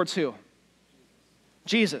directed towards who?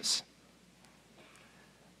 Jesus.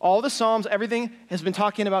 All the Psalms, everything has been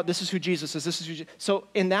talking about this is who Jesus is, this is who Jesus. So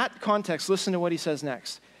in that context, listen to what he says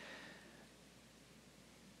next.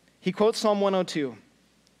 He quotes Psalm 102.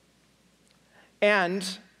 And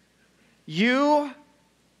you,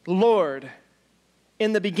 Lord,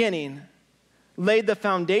 in the beginning, laid the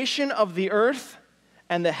foundation of the earth,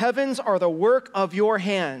 and the heavens are the work of your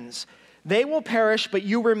hands. They will perish, but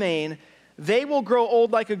you remain. They will grow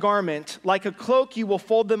old like a garment. Like a cloak, you will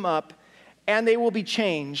fold them up, and they will be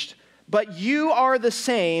changed. But you are the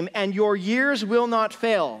same, and your years will not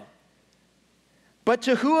fail. But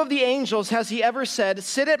to who of the angels has he ever said,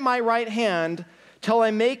 sit at my right hand till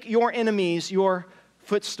I make your enemies your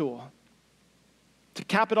footstool? To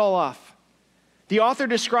cap it all off, the author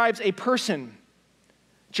describes a person,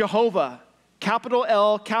 Jehovah, capital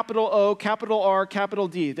L, capital O, capital R, capital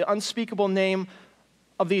D, the unspeakable name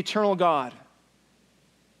of the eternal God.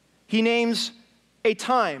 He names a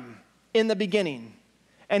time in the beginning,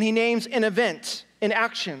 and he names an event, an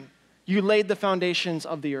action. You laid the foundations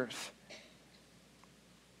of the earth.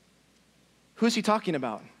 Who's he talking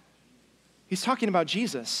about? He's talking about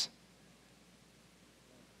Jesus.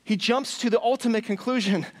 He jumps to the ultimate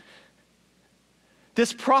conclusion.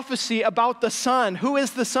 This prophecy about the Son. Who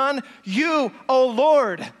is the Son? You, O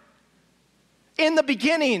Lord. In the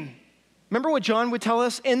beginning. Remember what John would tell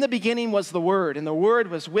us? In the beginning was the Word, and the Word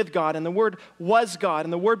was with God, and the Word was God,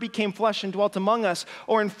 and the Word became flesh and dwelt among us.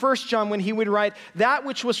 Or in 1 John when he would write, that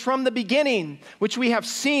which was from the beginning, which we have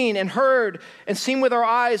seen and heard and seen with our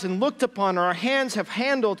eyes and looked upon, and our hands have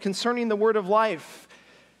handled concerning the word of life,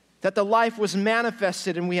 that the life was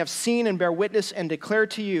manifested, and we have seen and bear witness and declare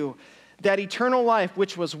to you that eternal life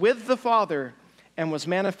which was with the Father and was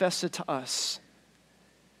manifested to us.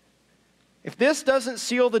 If this doesn't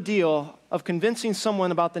seal the deal of convincing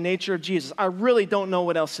someone about the nature of Jesus, I really don't know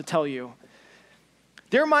what else to tell you.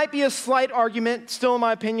 There might be a slight argument, still in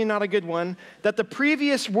my opinion not a good one, that the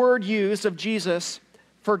previous word used of Jesus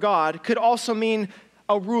for God could also mean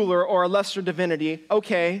a ruler or a lesser divinity.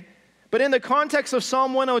 Okay. But in the context of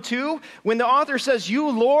Psalm 102, when the author says, you,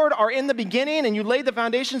 Lord, are in the beginning and you laid the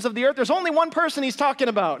foundations of the earth, there's only one person he's talking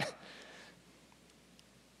about.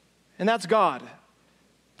 And that's God,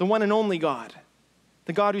 the one and only God,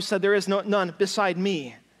 the God who said there is none beside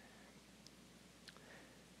me.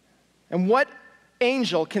 And what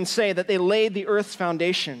angel can say that they laid the earth's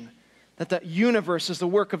foundation, that the universe is the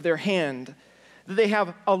work of their hand, that they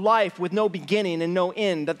have a life with no beginning and no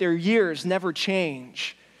end, that their years never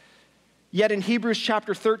change? Yet in Hebrews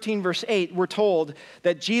chapter 13, verse 8, we're told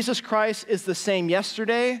that Jesus Christ is the same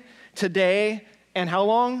yesterday, today, and how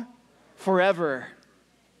long? Forever.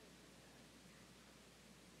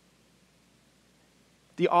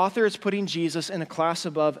 The author is putting Jesus in a class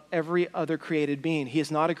above every other created being. He is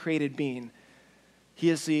not a created being.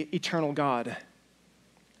 He is the eternal God.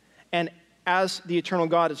 And as the eternal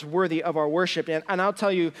God is worthy of our worship. And I'll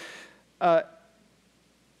tell you,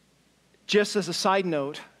 just as a side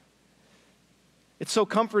note, It's so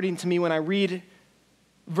comforting to me when I read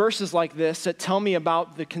verses like this that tell me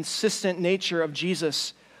about the consistent nature of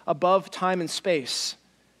Jesus above time and space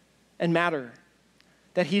and matter,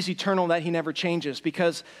 that he's eternal, that he never changes.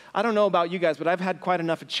 Because I don't know about you guys, but I've had quite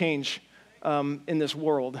enough of change in this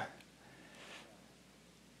world.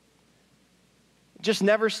 It just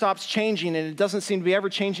never stops changing, and it doesn't seem to be ever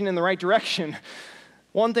changing in the right direction.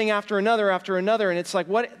 One thing after another, and it's like,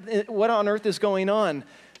 what on earth is going on?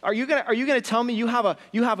 Are you gonna tell me you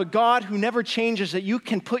have a God who never changes, that you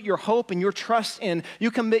can put your hope and your trust in? You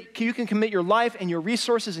can commit your life and your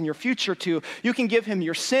resources and your future to. You can give him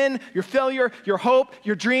your sin, your failure, your hope,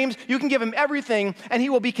 your dreams. You can give him everything, and he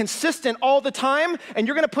will be consistent all the time, and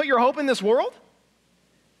you're gonna put your hope in this world?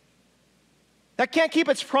 That can't keep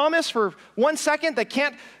its promise for 1 second, that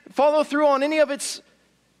can't follow through on any of its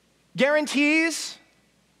guarantees?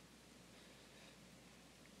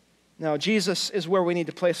 No, Jesus is where we need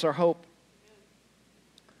to place our hope.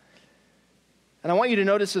 And I want you to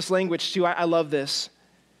notice this language too. I love this.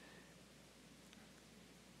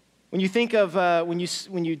 When you think of, when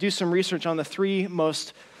you do some research on the 3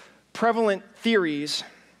 most prevalent theories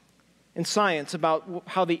in science about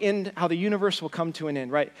how the universe will come to an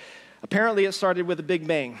end, right? Apparently it started with a big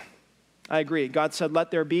bang. I agree. God said, let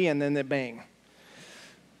there be, and then the bang.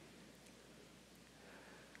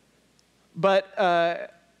 But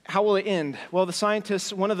how will it end? Well, the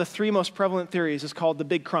scientists, one of the 3 most prevalent theories is called the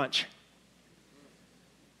Big Crunch.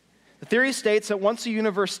 The theory states that once the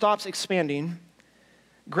universe stops expanding,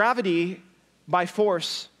 gravity by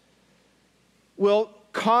force will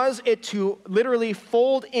cause it to literally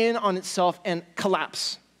fold in on itself and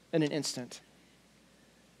collapse in an instant.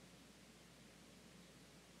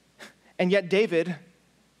 And yet David,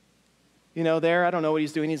 there, I don't know what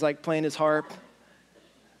he's doing. He's like playing his harp.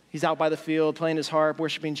 He's out by the field playing his harp,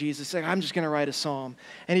 worshiping Jesus. He's like, I'm just going to write a psalm.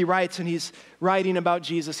 And he writes, and he's writing about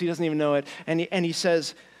Jesus. He doesn't even know it. And he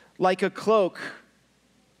says, like a cloak,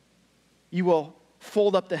 you will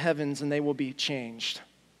fold up the heavens and they will be changed.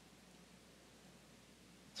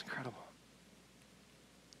 It's incredible.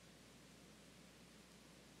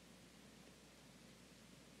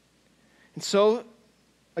 And so,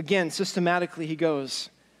 again, systematically he goes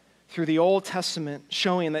through the Old Testament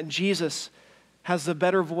showing that Jesus has the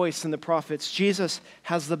better voice than the prophets. Jesus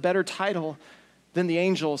has the better title than the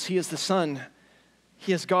angels. He is the Son.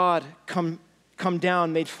 He is God come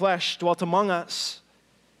down, made flesh, dwelt among us.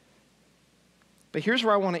 But here's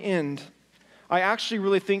where I want to end. I actually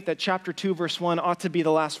really think that chapter 2, verse 1 ought to be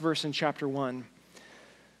the last verse in chapter 1.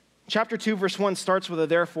 Chapter 2, verse 1 starts with a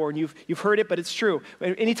therefore, and you've heard it, but it's true.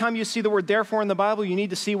 Anytime you see the word therefore in the Bible, you need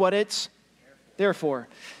to see what it's there for.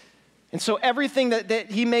 And so everything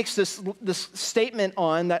that he makes this statement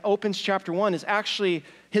on that opens chapter 1 is actually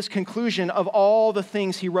his conclusion of all the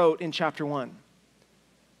things he wrote in chapter 1.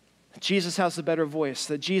 Jesus has the better voice,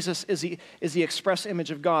 that Jesus is the express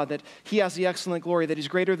image of God, that he has the excellent glory, that he's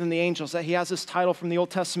greater than the angels, that he has this title from the Old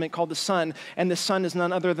Testament called the Son, and the Son is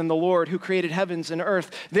none other than the Lord who created heavens and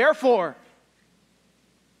earth. Therefore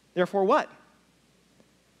what?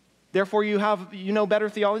 Therefore you know better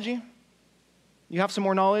theology? You have some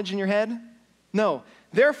more knowledge in your head? No.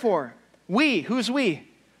 Therefore, who's we?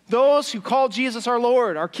 Those who call Jesus our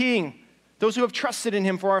Lord, our King, those who have trusted in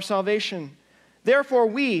him for our salvation. Therefore,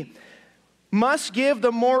 we must give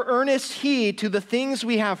the more earnest heed to the things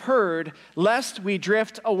we have heard, lest we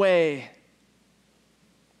drift away.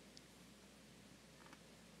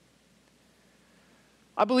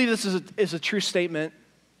 I believe this is a true statement,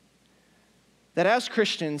 that as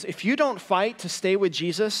Christians, if you don't fight to stay with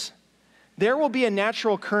Jesus, there will be a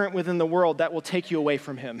natural current within the world that will take you away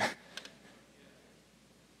from him.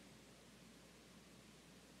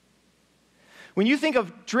 When you think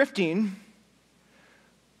of drifting,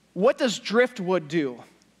 what does driftwood do?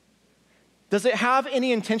 Does it have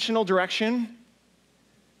any intentional direction?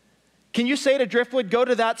 Can you say to driftwood, go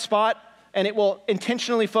to that spot, and it will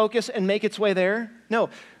intentionally focus and make its way there? No.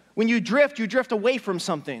 When you drift away from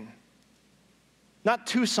something, not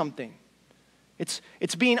to something.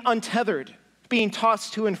 It's being untethered, being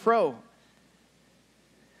tossed to and fro.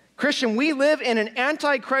 Christian, we live in an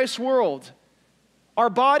anti-Christ world. Our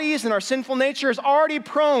bodies and our sinful nature is already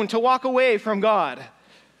prone to walk away from God,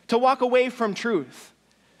 to walk away from truth,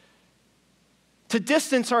 to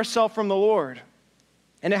distance ourselves from the Lord.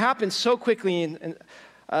 And it happens so quickly. And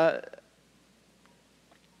I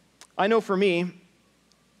know for me,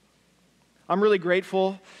 I'm really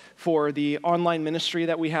grateful for the online ministry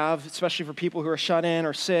that we have, especially for people who are shut in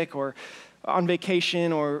or sick or on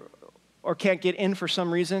vacation or can't get in for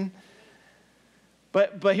some reason.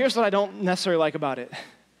 But here's what I don't necessarily like about it.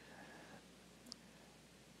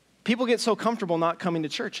 People get so comfortable not coming to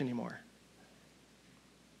church anymore.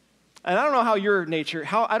 And I don't know how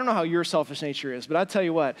I don't know how your selfish nature is, but I'll tell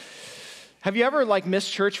you what. Have you ever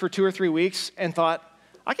missed church for 2 or 3 weeks and thought,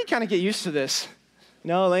 I can kind of get used to this?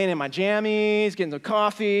 Laying in my jammies, getting the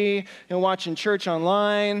coffee, watching church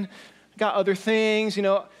online, got other things,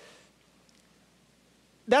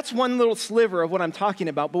 That's one little sliver of what I'm talking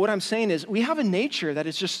about. But what I'm saying is we have a nature that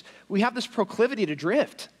is just, we have this proclivity to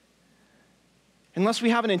drift. Unless we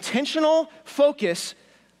have an intentional focus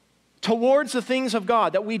towards the things of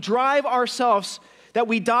God, that we drive ourselves, that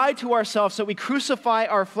we die to ourselves, that we crucify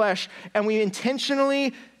our flesh, and we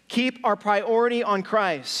intentionally keep our priority on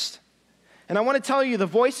Christ. And I want to tell you, the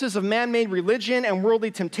voices of man-made religion and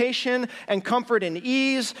worldly temptation and comfort and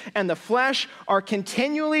ease and the flesh are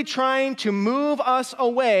continually trying to move us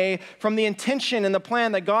away from the intention and the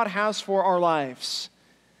plan that God has for our lives.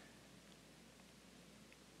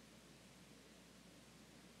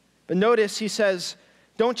 But notice he says,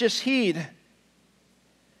 don't just heed.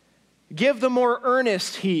 Give the more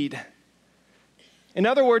earnest heed. In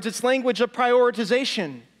other words, it's language of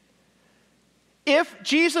prioritization. If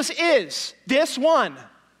Jesus is this one,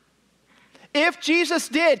 if Jesus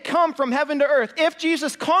did come from heaven to earth, if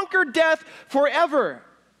Jesus conquered death forever,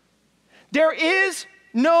 there is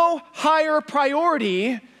no higher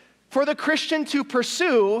priority for the Christian to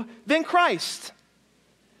pursue than Christ.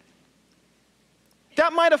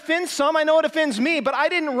 That might offend some. I know it offends me, but I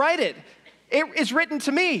didn't write it. It is written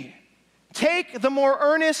to me. Take the more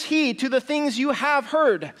earnest heed to the things you have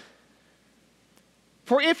heard.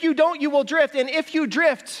 For if you don't, you will drift. And if you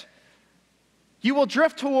drift, you will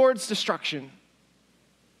drift towards destruction.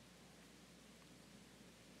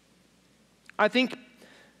 I think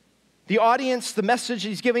the audience, the message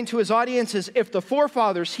he's giving to his audience is, if the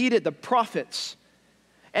forefathers heeded the prophets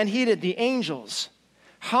and heeded the angels,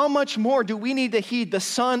 how much more do we need to heed the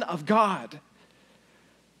Son of God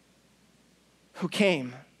who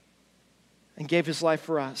came and gave his life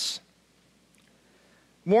for us?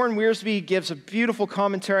 Warren Wiersbe gives a beautiful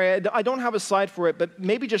commentary. I don't have a slide for it, but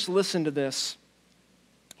maybe just listen to this.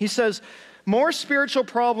 He says, more spiritual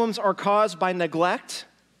problems are caused by neglect,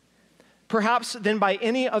 perhaps, than by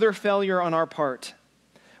any other failure on our part.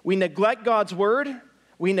 We neglect God's word.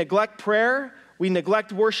 We neglect prayer. We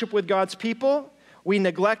neglect worship with God's people. We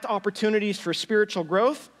neglect opportunities for spiritual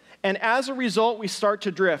growth. And as a result, we start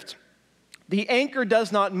to drift. The anchor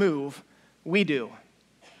does not move. We do.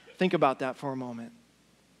 Think about that for a moment.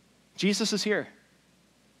 Jesus is here.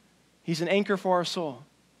 He's an anchor for our soul.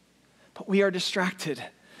 But we are distracted,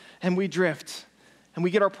 and we drift, and we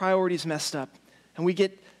get our priorities messed up, and we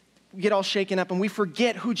get all shaken up, and we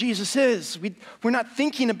forget who Jesus is. We're not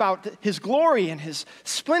thinking about his glory and his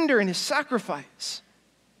splendor and his sacrifice.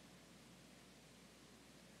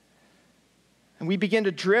 And we begin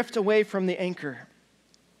to drift away from the anchor.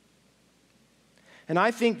 And I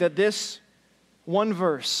think that this one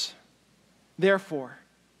verse, therefore,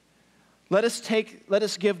 let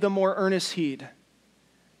us give the more earnest heed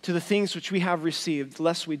to the things which we have received,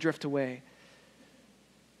 lest we drift away,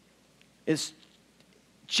 is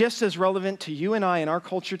just as relevant to you and I in our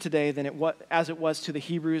culture today as it was to the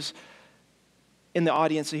Hebrews in the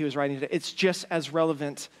audience that he was writing to. It's just as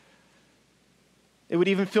relevant. It would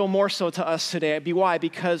even feel more so to us today. Why?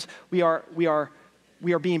 Because we are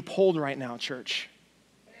being pulled right now, church.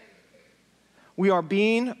 We are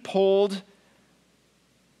being pulled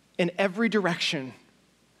in every direction.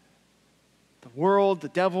 The world, the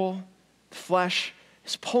devil, the flesh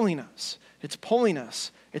is pulling us. It's pulling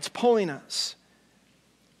us. It's pulling us.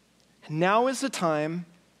 And now is the time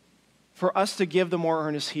for us to give the more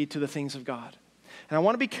earnest heed to the things of God. And I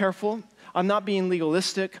want to be careful. I'm not being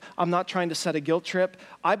legalistic. I'm not trying to set a guilt trip.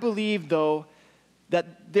 I believe, though,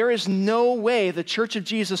 that there is no way the Church of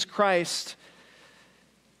Jesus Christ,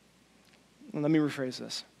 let me rephrase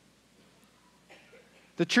this.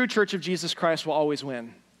 The true Church of Jesus Christ will always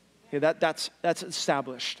win. Okay, that's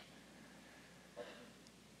established.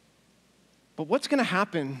 But what's going to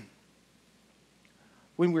happen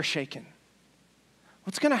when we're shaken?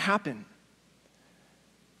 What's going to happen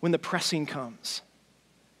when the pressing comes?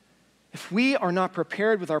 If we are not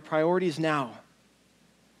prepared with our priorities now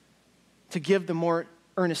to give the more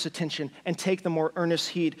earnest attention and take the more earnest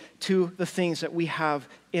heed to the things that we have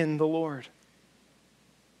in the Lord.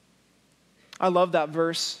 I love that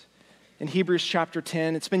verse in Hebrews chapter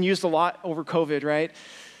 10. It's been used a lot over COVID, right?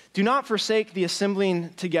 Do not forsake the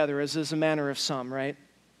assembling together, as is a manner of some, right?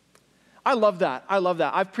 I love that. I love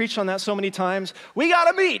that. I've preached on that so many times. We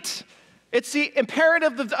got to meet. It's the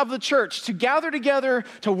imperative of the church to gather together,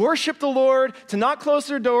 to worship the Lord, to not close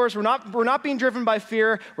their doors. We're not being driven by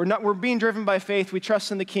fear. We're being driven by faith. We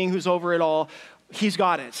trust in the King who's over it all. He's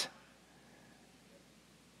got it.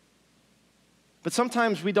 But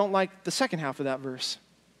sometimes we don't like the second half of that verse.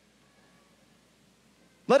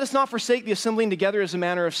 Let us not forsake the assembling together as a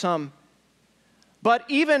manner of some, but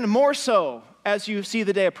even more so as you see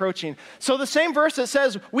the day approaching. So the same verse that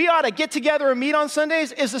says we ought to get together and meet on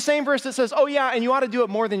Sundays is the same verse that says, oh yeah, and you ought to do it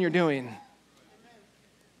more than you're doing.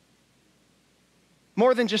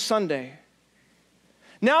 More than just Sunday.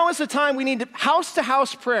 Now is the time we need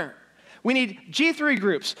house-to-house prayer. We need G3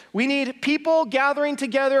 groups. We need people gathering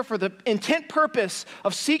together for the intent purpose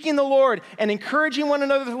of seeking the Lord and encouraging one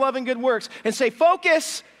another to love and good works and say,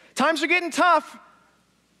 focus, times are getting tough,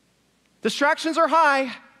 distractions are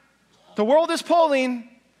high, the world is pulling,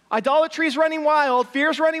 idolatry is running wild,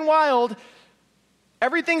 fear is running wild,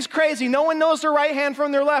 everything's crazy, no one knows their right hand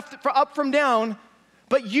from their left, up from down,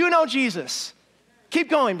 but you know Jesus.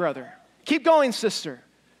 Keep going, brother. Keep going, sister.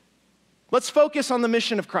 Let's focus on the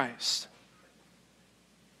mission of Christ.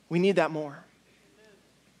 We need that more,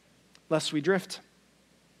 lest we drift.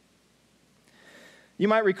 You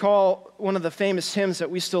might recall one of the famous hymns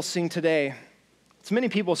that we still sing today. It's many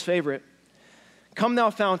people's favorite. Come thou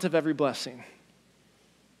fount of every blessing.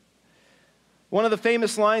 One of the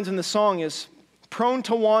famous lines in the song is, prone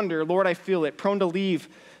to wander, Lord, I feel it, prone to leave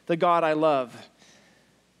the God I love.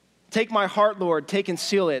 Take my heart, Lord, take and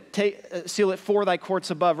seal it. Seal it for thy courts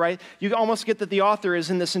above, right? You almost get that the author is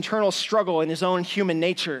in this internal struggle in his own human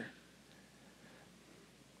nature.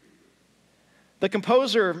 The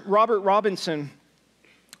composer, Robert Robinson,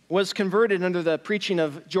 was converted under the preaching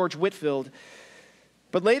of George Whitefield.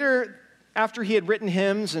 But later, after he had written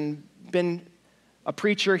hymns and been a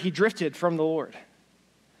preacher, he drifted from the Lord.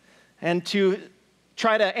 And to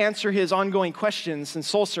try to answer his ongoing questions and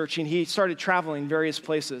soul searching, he started traveling various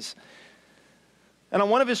places. And on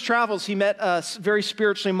one of his travels, he met a very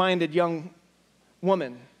spiritually minded young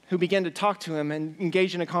woman who began to talk to him and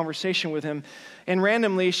engage in a conversation with him. And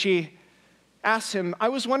randomly, she asked him, I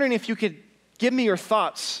was wondering if you could give me your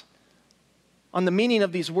thoughts on the meaning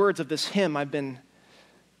of these words of this hymn I've been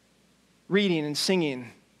reading and singing.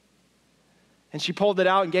 And she pulled it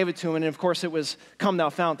out and gave it to him, and of course it was Come Thou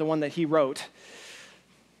Fount, the one that he wrote.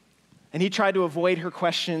 And he tried to avoid her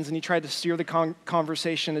questions, and he tried to steer the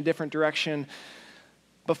conversation in a different direction.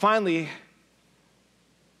 But finally,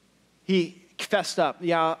 he fessed up,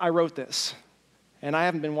 yeah, I wrote this, and I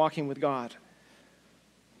haven't been walking with God.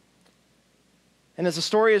 And as the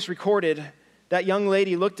story is recorded, that young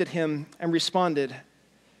lady looked at him and responded,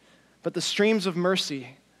 but the streams of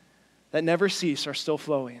mercy that never cease are still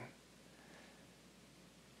flowing.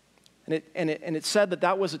 And it said that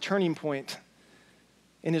that was a turning point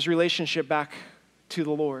in his relationship back to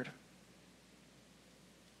the Lord.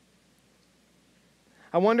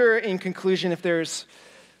 I wonder, in conclusion, if there's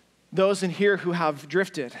those in here who have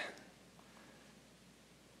drifted.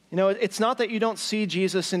 You know, it's not that you don't see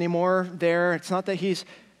Jesus anymore there. It's not that he's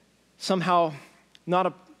somehow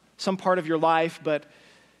not some part of your life, but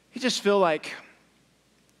you just feel like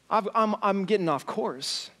I'm getting off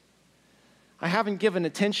course. I haven't given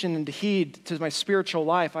attention and heed to my spiritual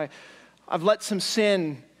life. I've let some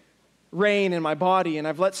sin reign in my body, and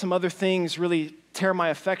I've let some other things really tear my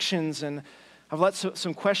affections, and I've let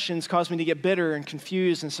some questions cause me to get bitter and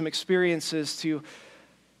confused, and some experiences to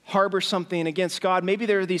harbor something against God. Maybe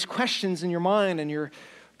there are these questions in your mind and you're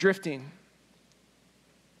drifting.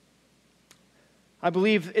 I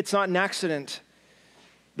believe it's not an accident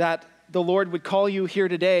that the Lord would call you here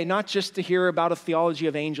today, not just to hear about a theology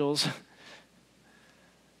of angels,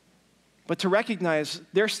 but to recognize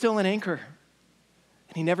there's still an anchor,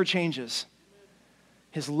 and he never changes.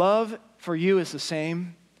 His love for you is the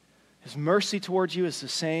same. His mercy towards you is the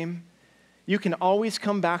same. You can always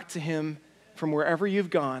come back to him from wherever you've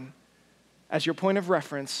gone as your point of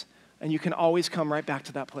reference, and you can always come right back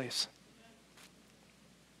to that place.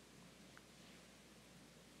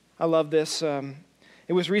 I love this.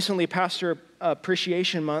 It was recently Pastor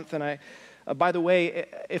Appreciation Month, and by the way,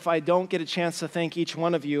 if I don't get a chance to thank each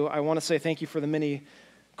one of you, I want to say thank you for the many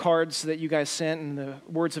cards that you guys sent and the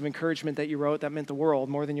words of encouragement that you wrote. That meant the world,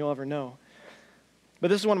 more than you'll ever know. But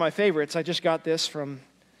this is one of my favorites. I just got this from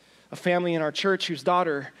a family in our church whose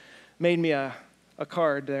daughter made me a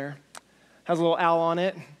card there. Has a little owl on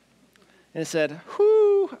it, and it said,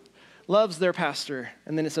 "Who loves their pastor?"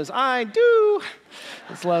 And then it says, "I do."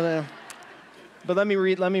 It's love them. But let me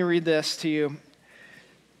read this to you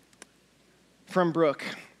from Brooke.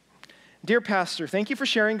 Dear Pastor, thank you for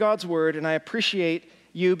sharing God's word, and I appreciate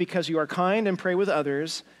you because you are kind and pray with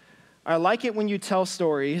others. I like it when you tell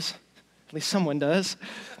stories. At least someone does.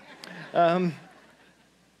 But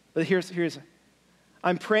here's,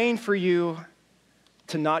 I'm praying for you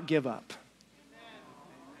to not give up.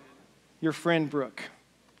 Your friend, Brooke.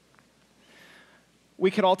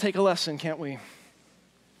 We could all take a lesson, can't we?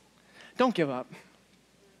 Don't give up.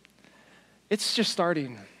 It's just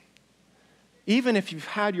starting. Even if you've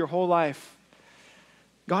had your whole life,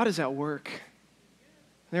 God is at work.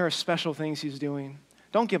 There are special things He's doing.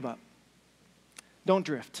 Don't give up. Don't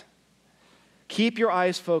drift. Keep your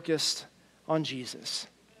eyes focused on Jesus.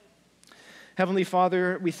 Heavenly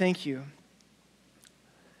Father, we thank you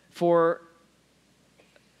for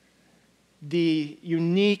the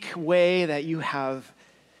unique way that you have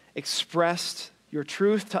expressed your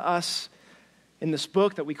truth to us in this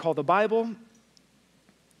book that we call the Bible.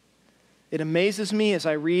 It amazes me as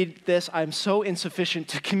I read this. I'm so insufficient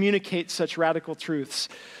to communicate such radical truths.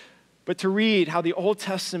 But to read how the Old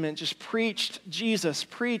Testament just preached Jesus,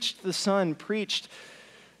 preached the Son, preached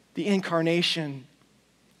the incarnation,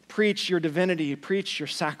 preached your divinity, preached your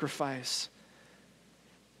sacrifice,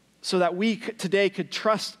 so that we today could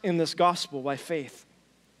trust in this gospel by faith.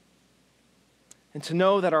 And to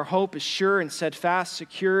know that our hope is sure and steadfast,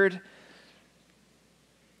 secured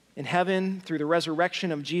in heaven through the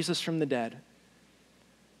resurrection of Jesus from the dead.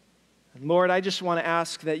 And Lord, I just want to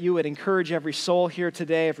ask that you would encourage every soul here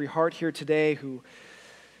today, every heart here today who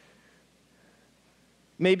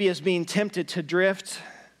maybe is being tempted to drift,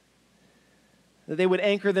 that they would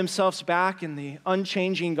anchor themselves back in the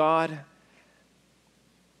unchanging God.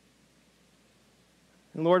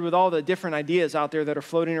 And Lord, with all the different ideas out there that are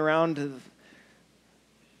floating around, the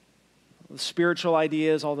spiritual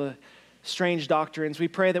ideas, all the strange doctrines, we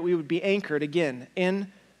pray that we would be anchored again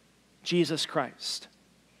in Jesus Christ.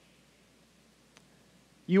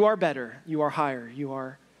 You are better, you are higher, you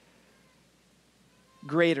are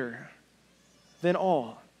greater than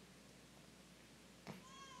all.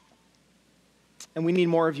 And we need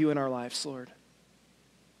more of you in our lives, Lord.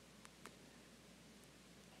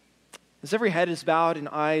 As every head is bowed and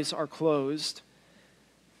eyes are closed,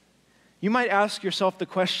 you might ask yourself the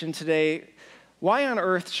question today, why on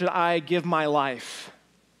earth should I give my life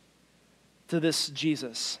to this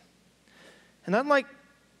Jesus? And I'd like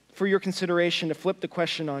for your consideration to flip the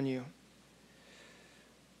question on you.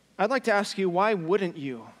 I'd like to ask you, why wouldn't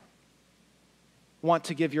you want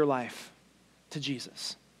to give your life to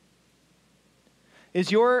Jesus?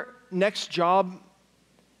 Is your next job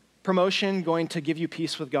promotion going to give you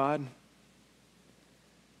peace with God?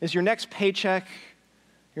 Is your next paycheck,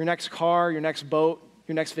 your next car, your next boat,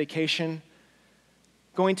 your next vacation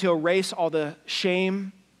going to erase all the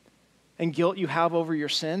shame and guilt you have over your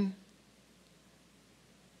sin?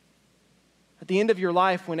 At the end of your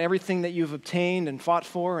life, when everything that you've obtained and fought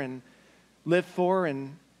for and lived for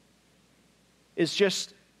and is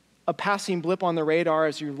just a passing blip on the radar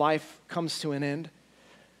as your life comes to an end,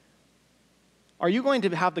 are you going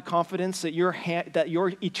to have the confidence that your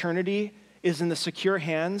eternity is in the secure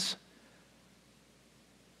hands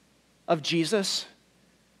of Jesus,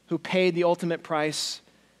 who paid the ultimate price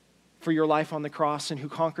for your life on the cross and who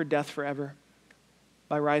conquered death forever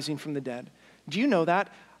by rising from the dead? Do you know that?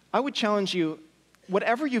 I would challenge you,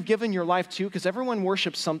 whatever you've given your life to, because everyone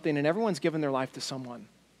worships something and everyone's given their life to someone.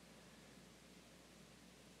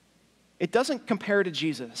 It doesn't compare to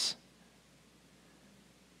Jesus.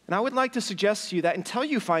 And I would like to suggest to you that until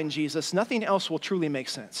you find Jesus, nothing else will truly make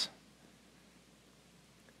sense.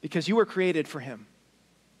 Because you were created for Him.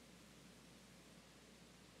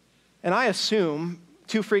 And I assume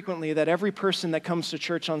too frequently that every person that comes to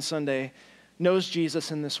church on Sunday knows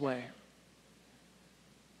Jesus in this way.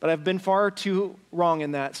 But I've been far too wrong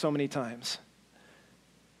in that so many times.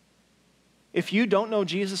 If you don't know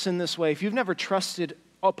Jesus in this way, if you've never trusted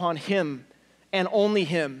upon Him and only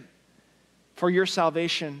Him for your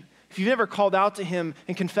salvation, if you've never called out to Him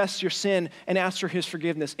and confessed your sin and asked for His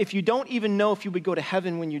forgiveness, if you don't even know if you would go to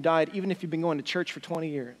heaven when you died, even if you've been going to church for 20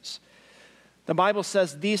 years, the Bible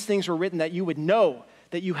says these things were written that you would know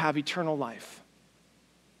that you have eternal life.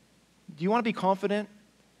 Do you want to be confident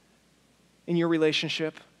in your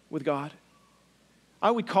relationship with God?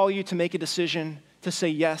 I would call you to make a decision to say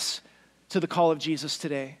yes to the call of Jesus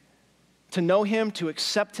today, to know Him, to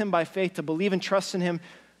accept Him by faith, to believe and trust in Him,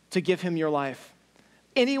 to give Him your life.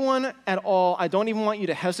 Anyone at all, I don't even want you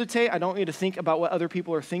to hesitate. I don't want you to think about what other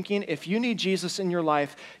people are thinking. If you need Jesus in your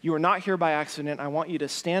life, you are not here by accident. I want you to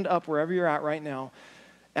stand up wherever you're at right now,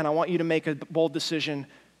 and I want you to make a bold decision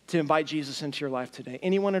to invite Jesus into your life today.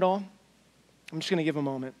 Anyone at all? I'm just going to give a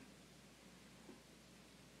moment.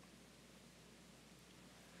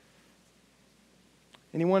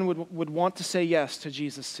 Anyone would want to say yes to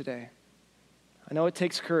Jesus today? I know it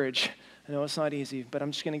takes courage. I know it's not easy, but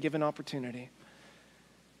I'm just going to give an opportunity.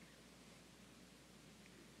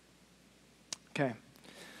 Okay.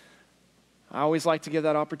 I always like to give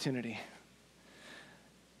that opportunity.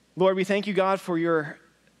 Lord, we thank you, God, for your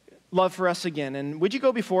love for us again. And would you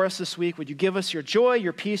go before us this week? Would you give us your joy,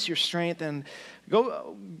 your peace, your strength, and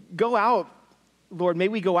go out, Lord, may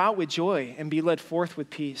we go out with joy and be led forth with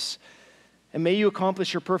peace. And may you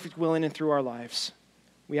accomplish your perfect will in and through our lives.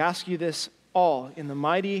 We ask you this all in the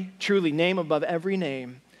mighty, truly name above every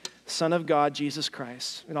name, Son of God, Jesus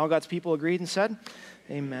Christ. And all God's people agreed and said,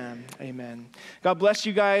 amen. Amen. God bless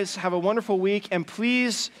you guys. Have a wonderful week. And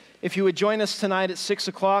please, if you would join us tonight at 6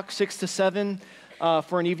 o'clock, 6 to 7,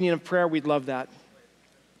 for an evening of prayer, we'd love that.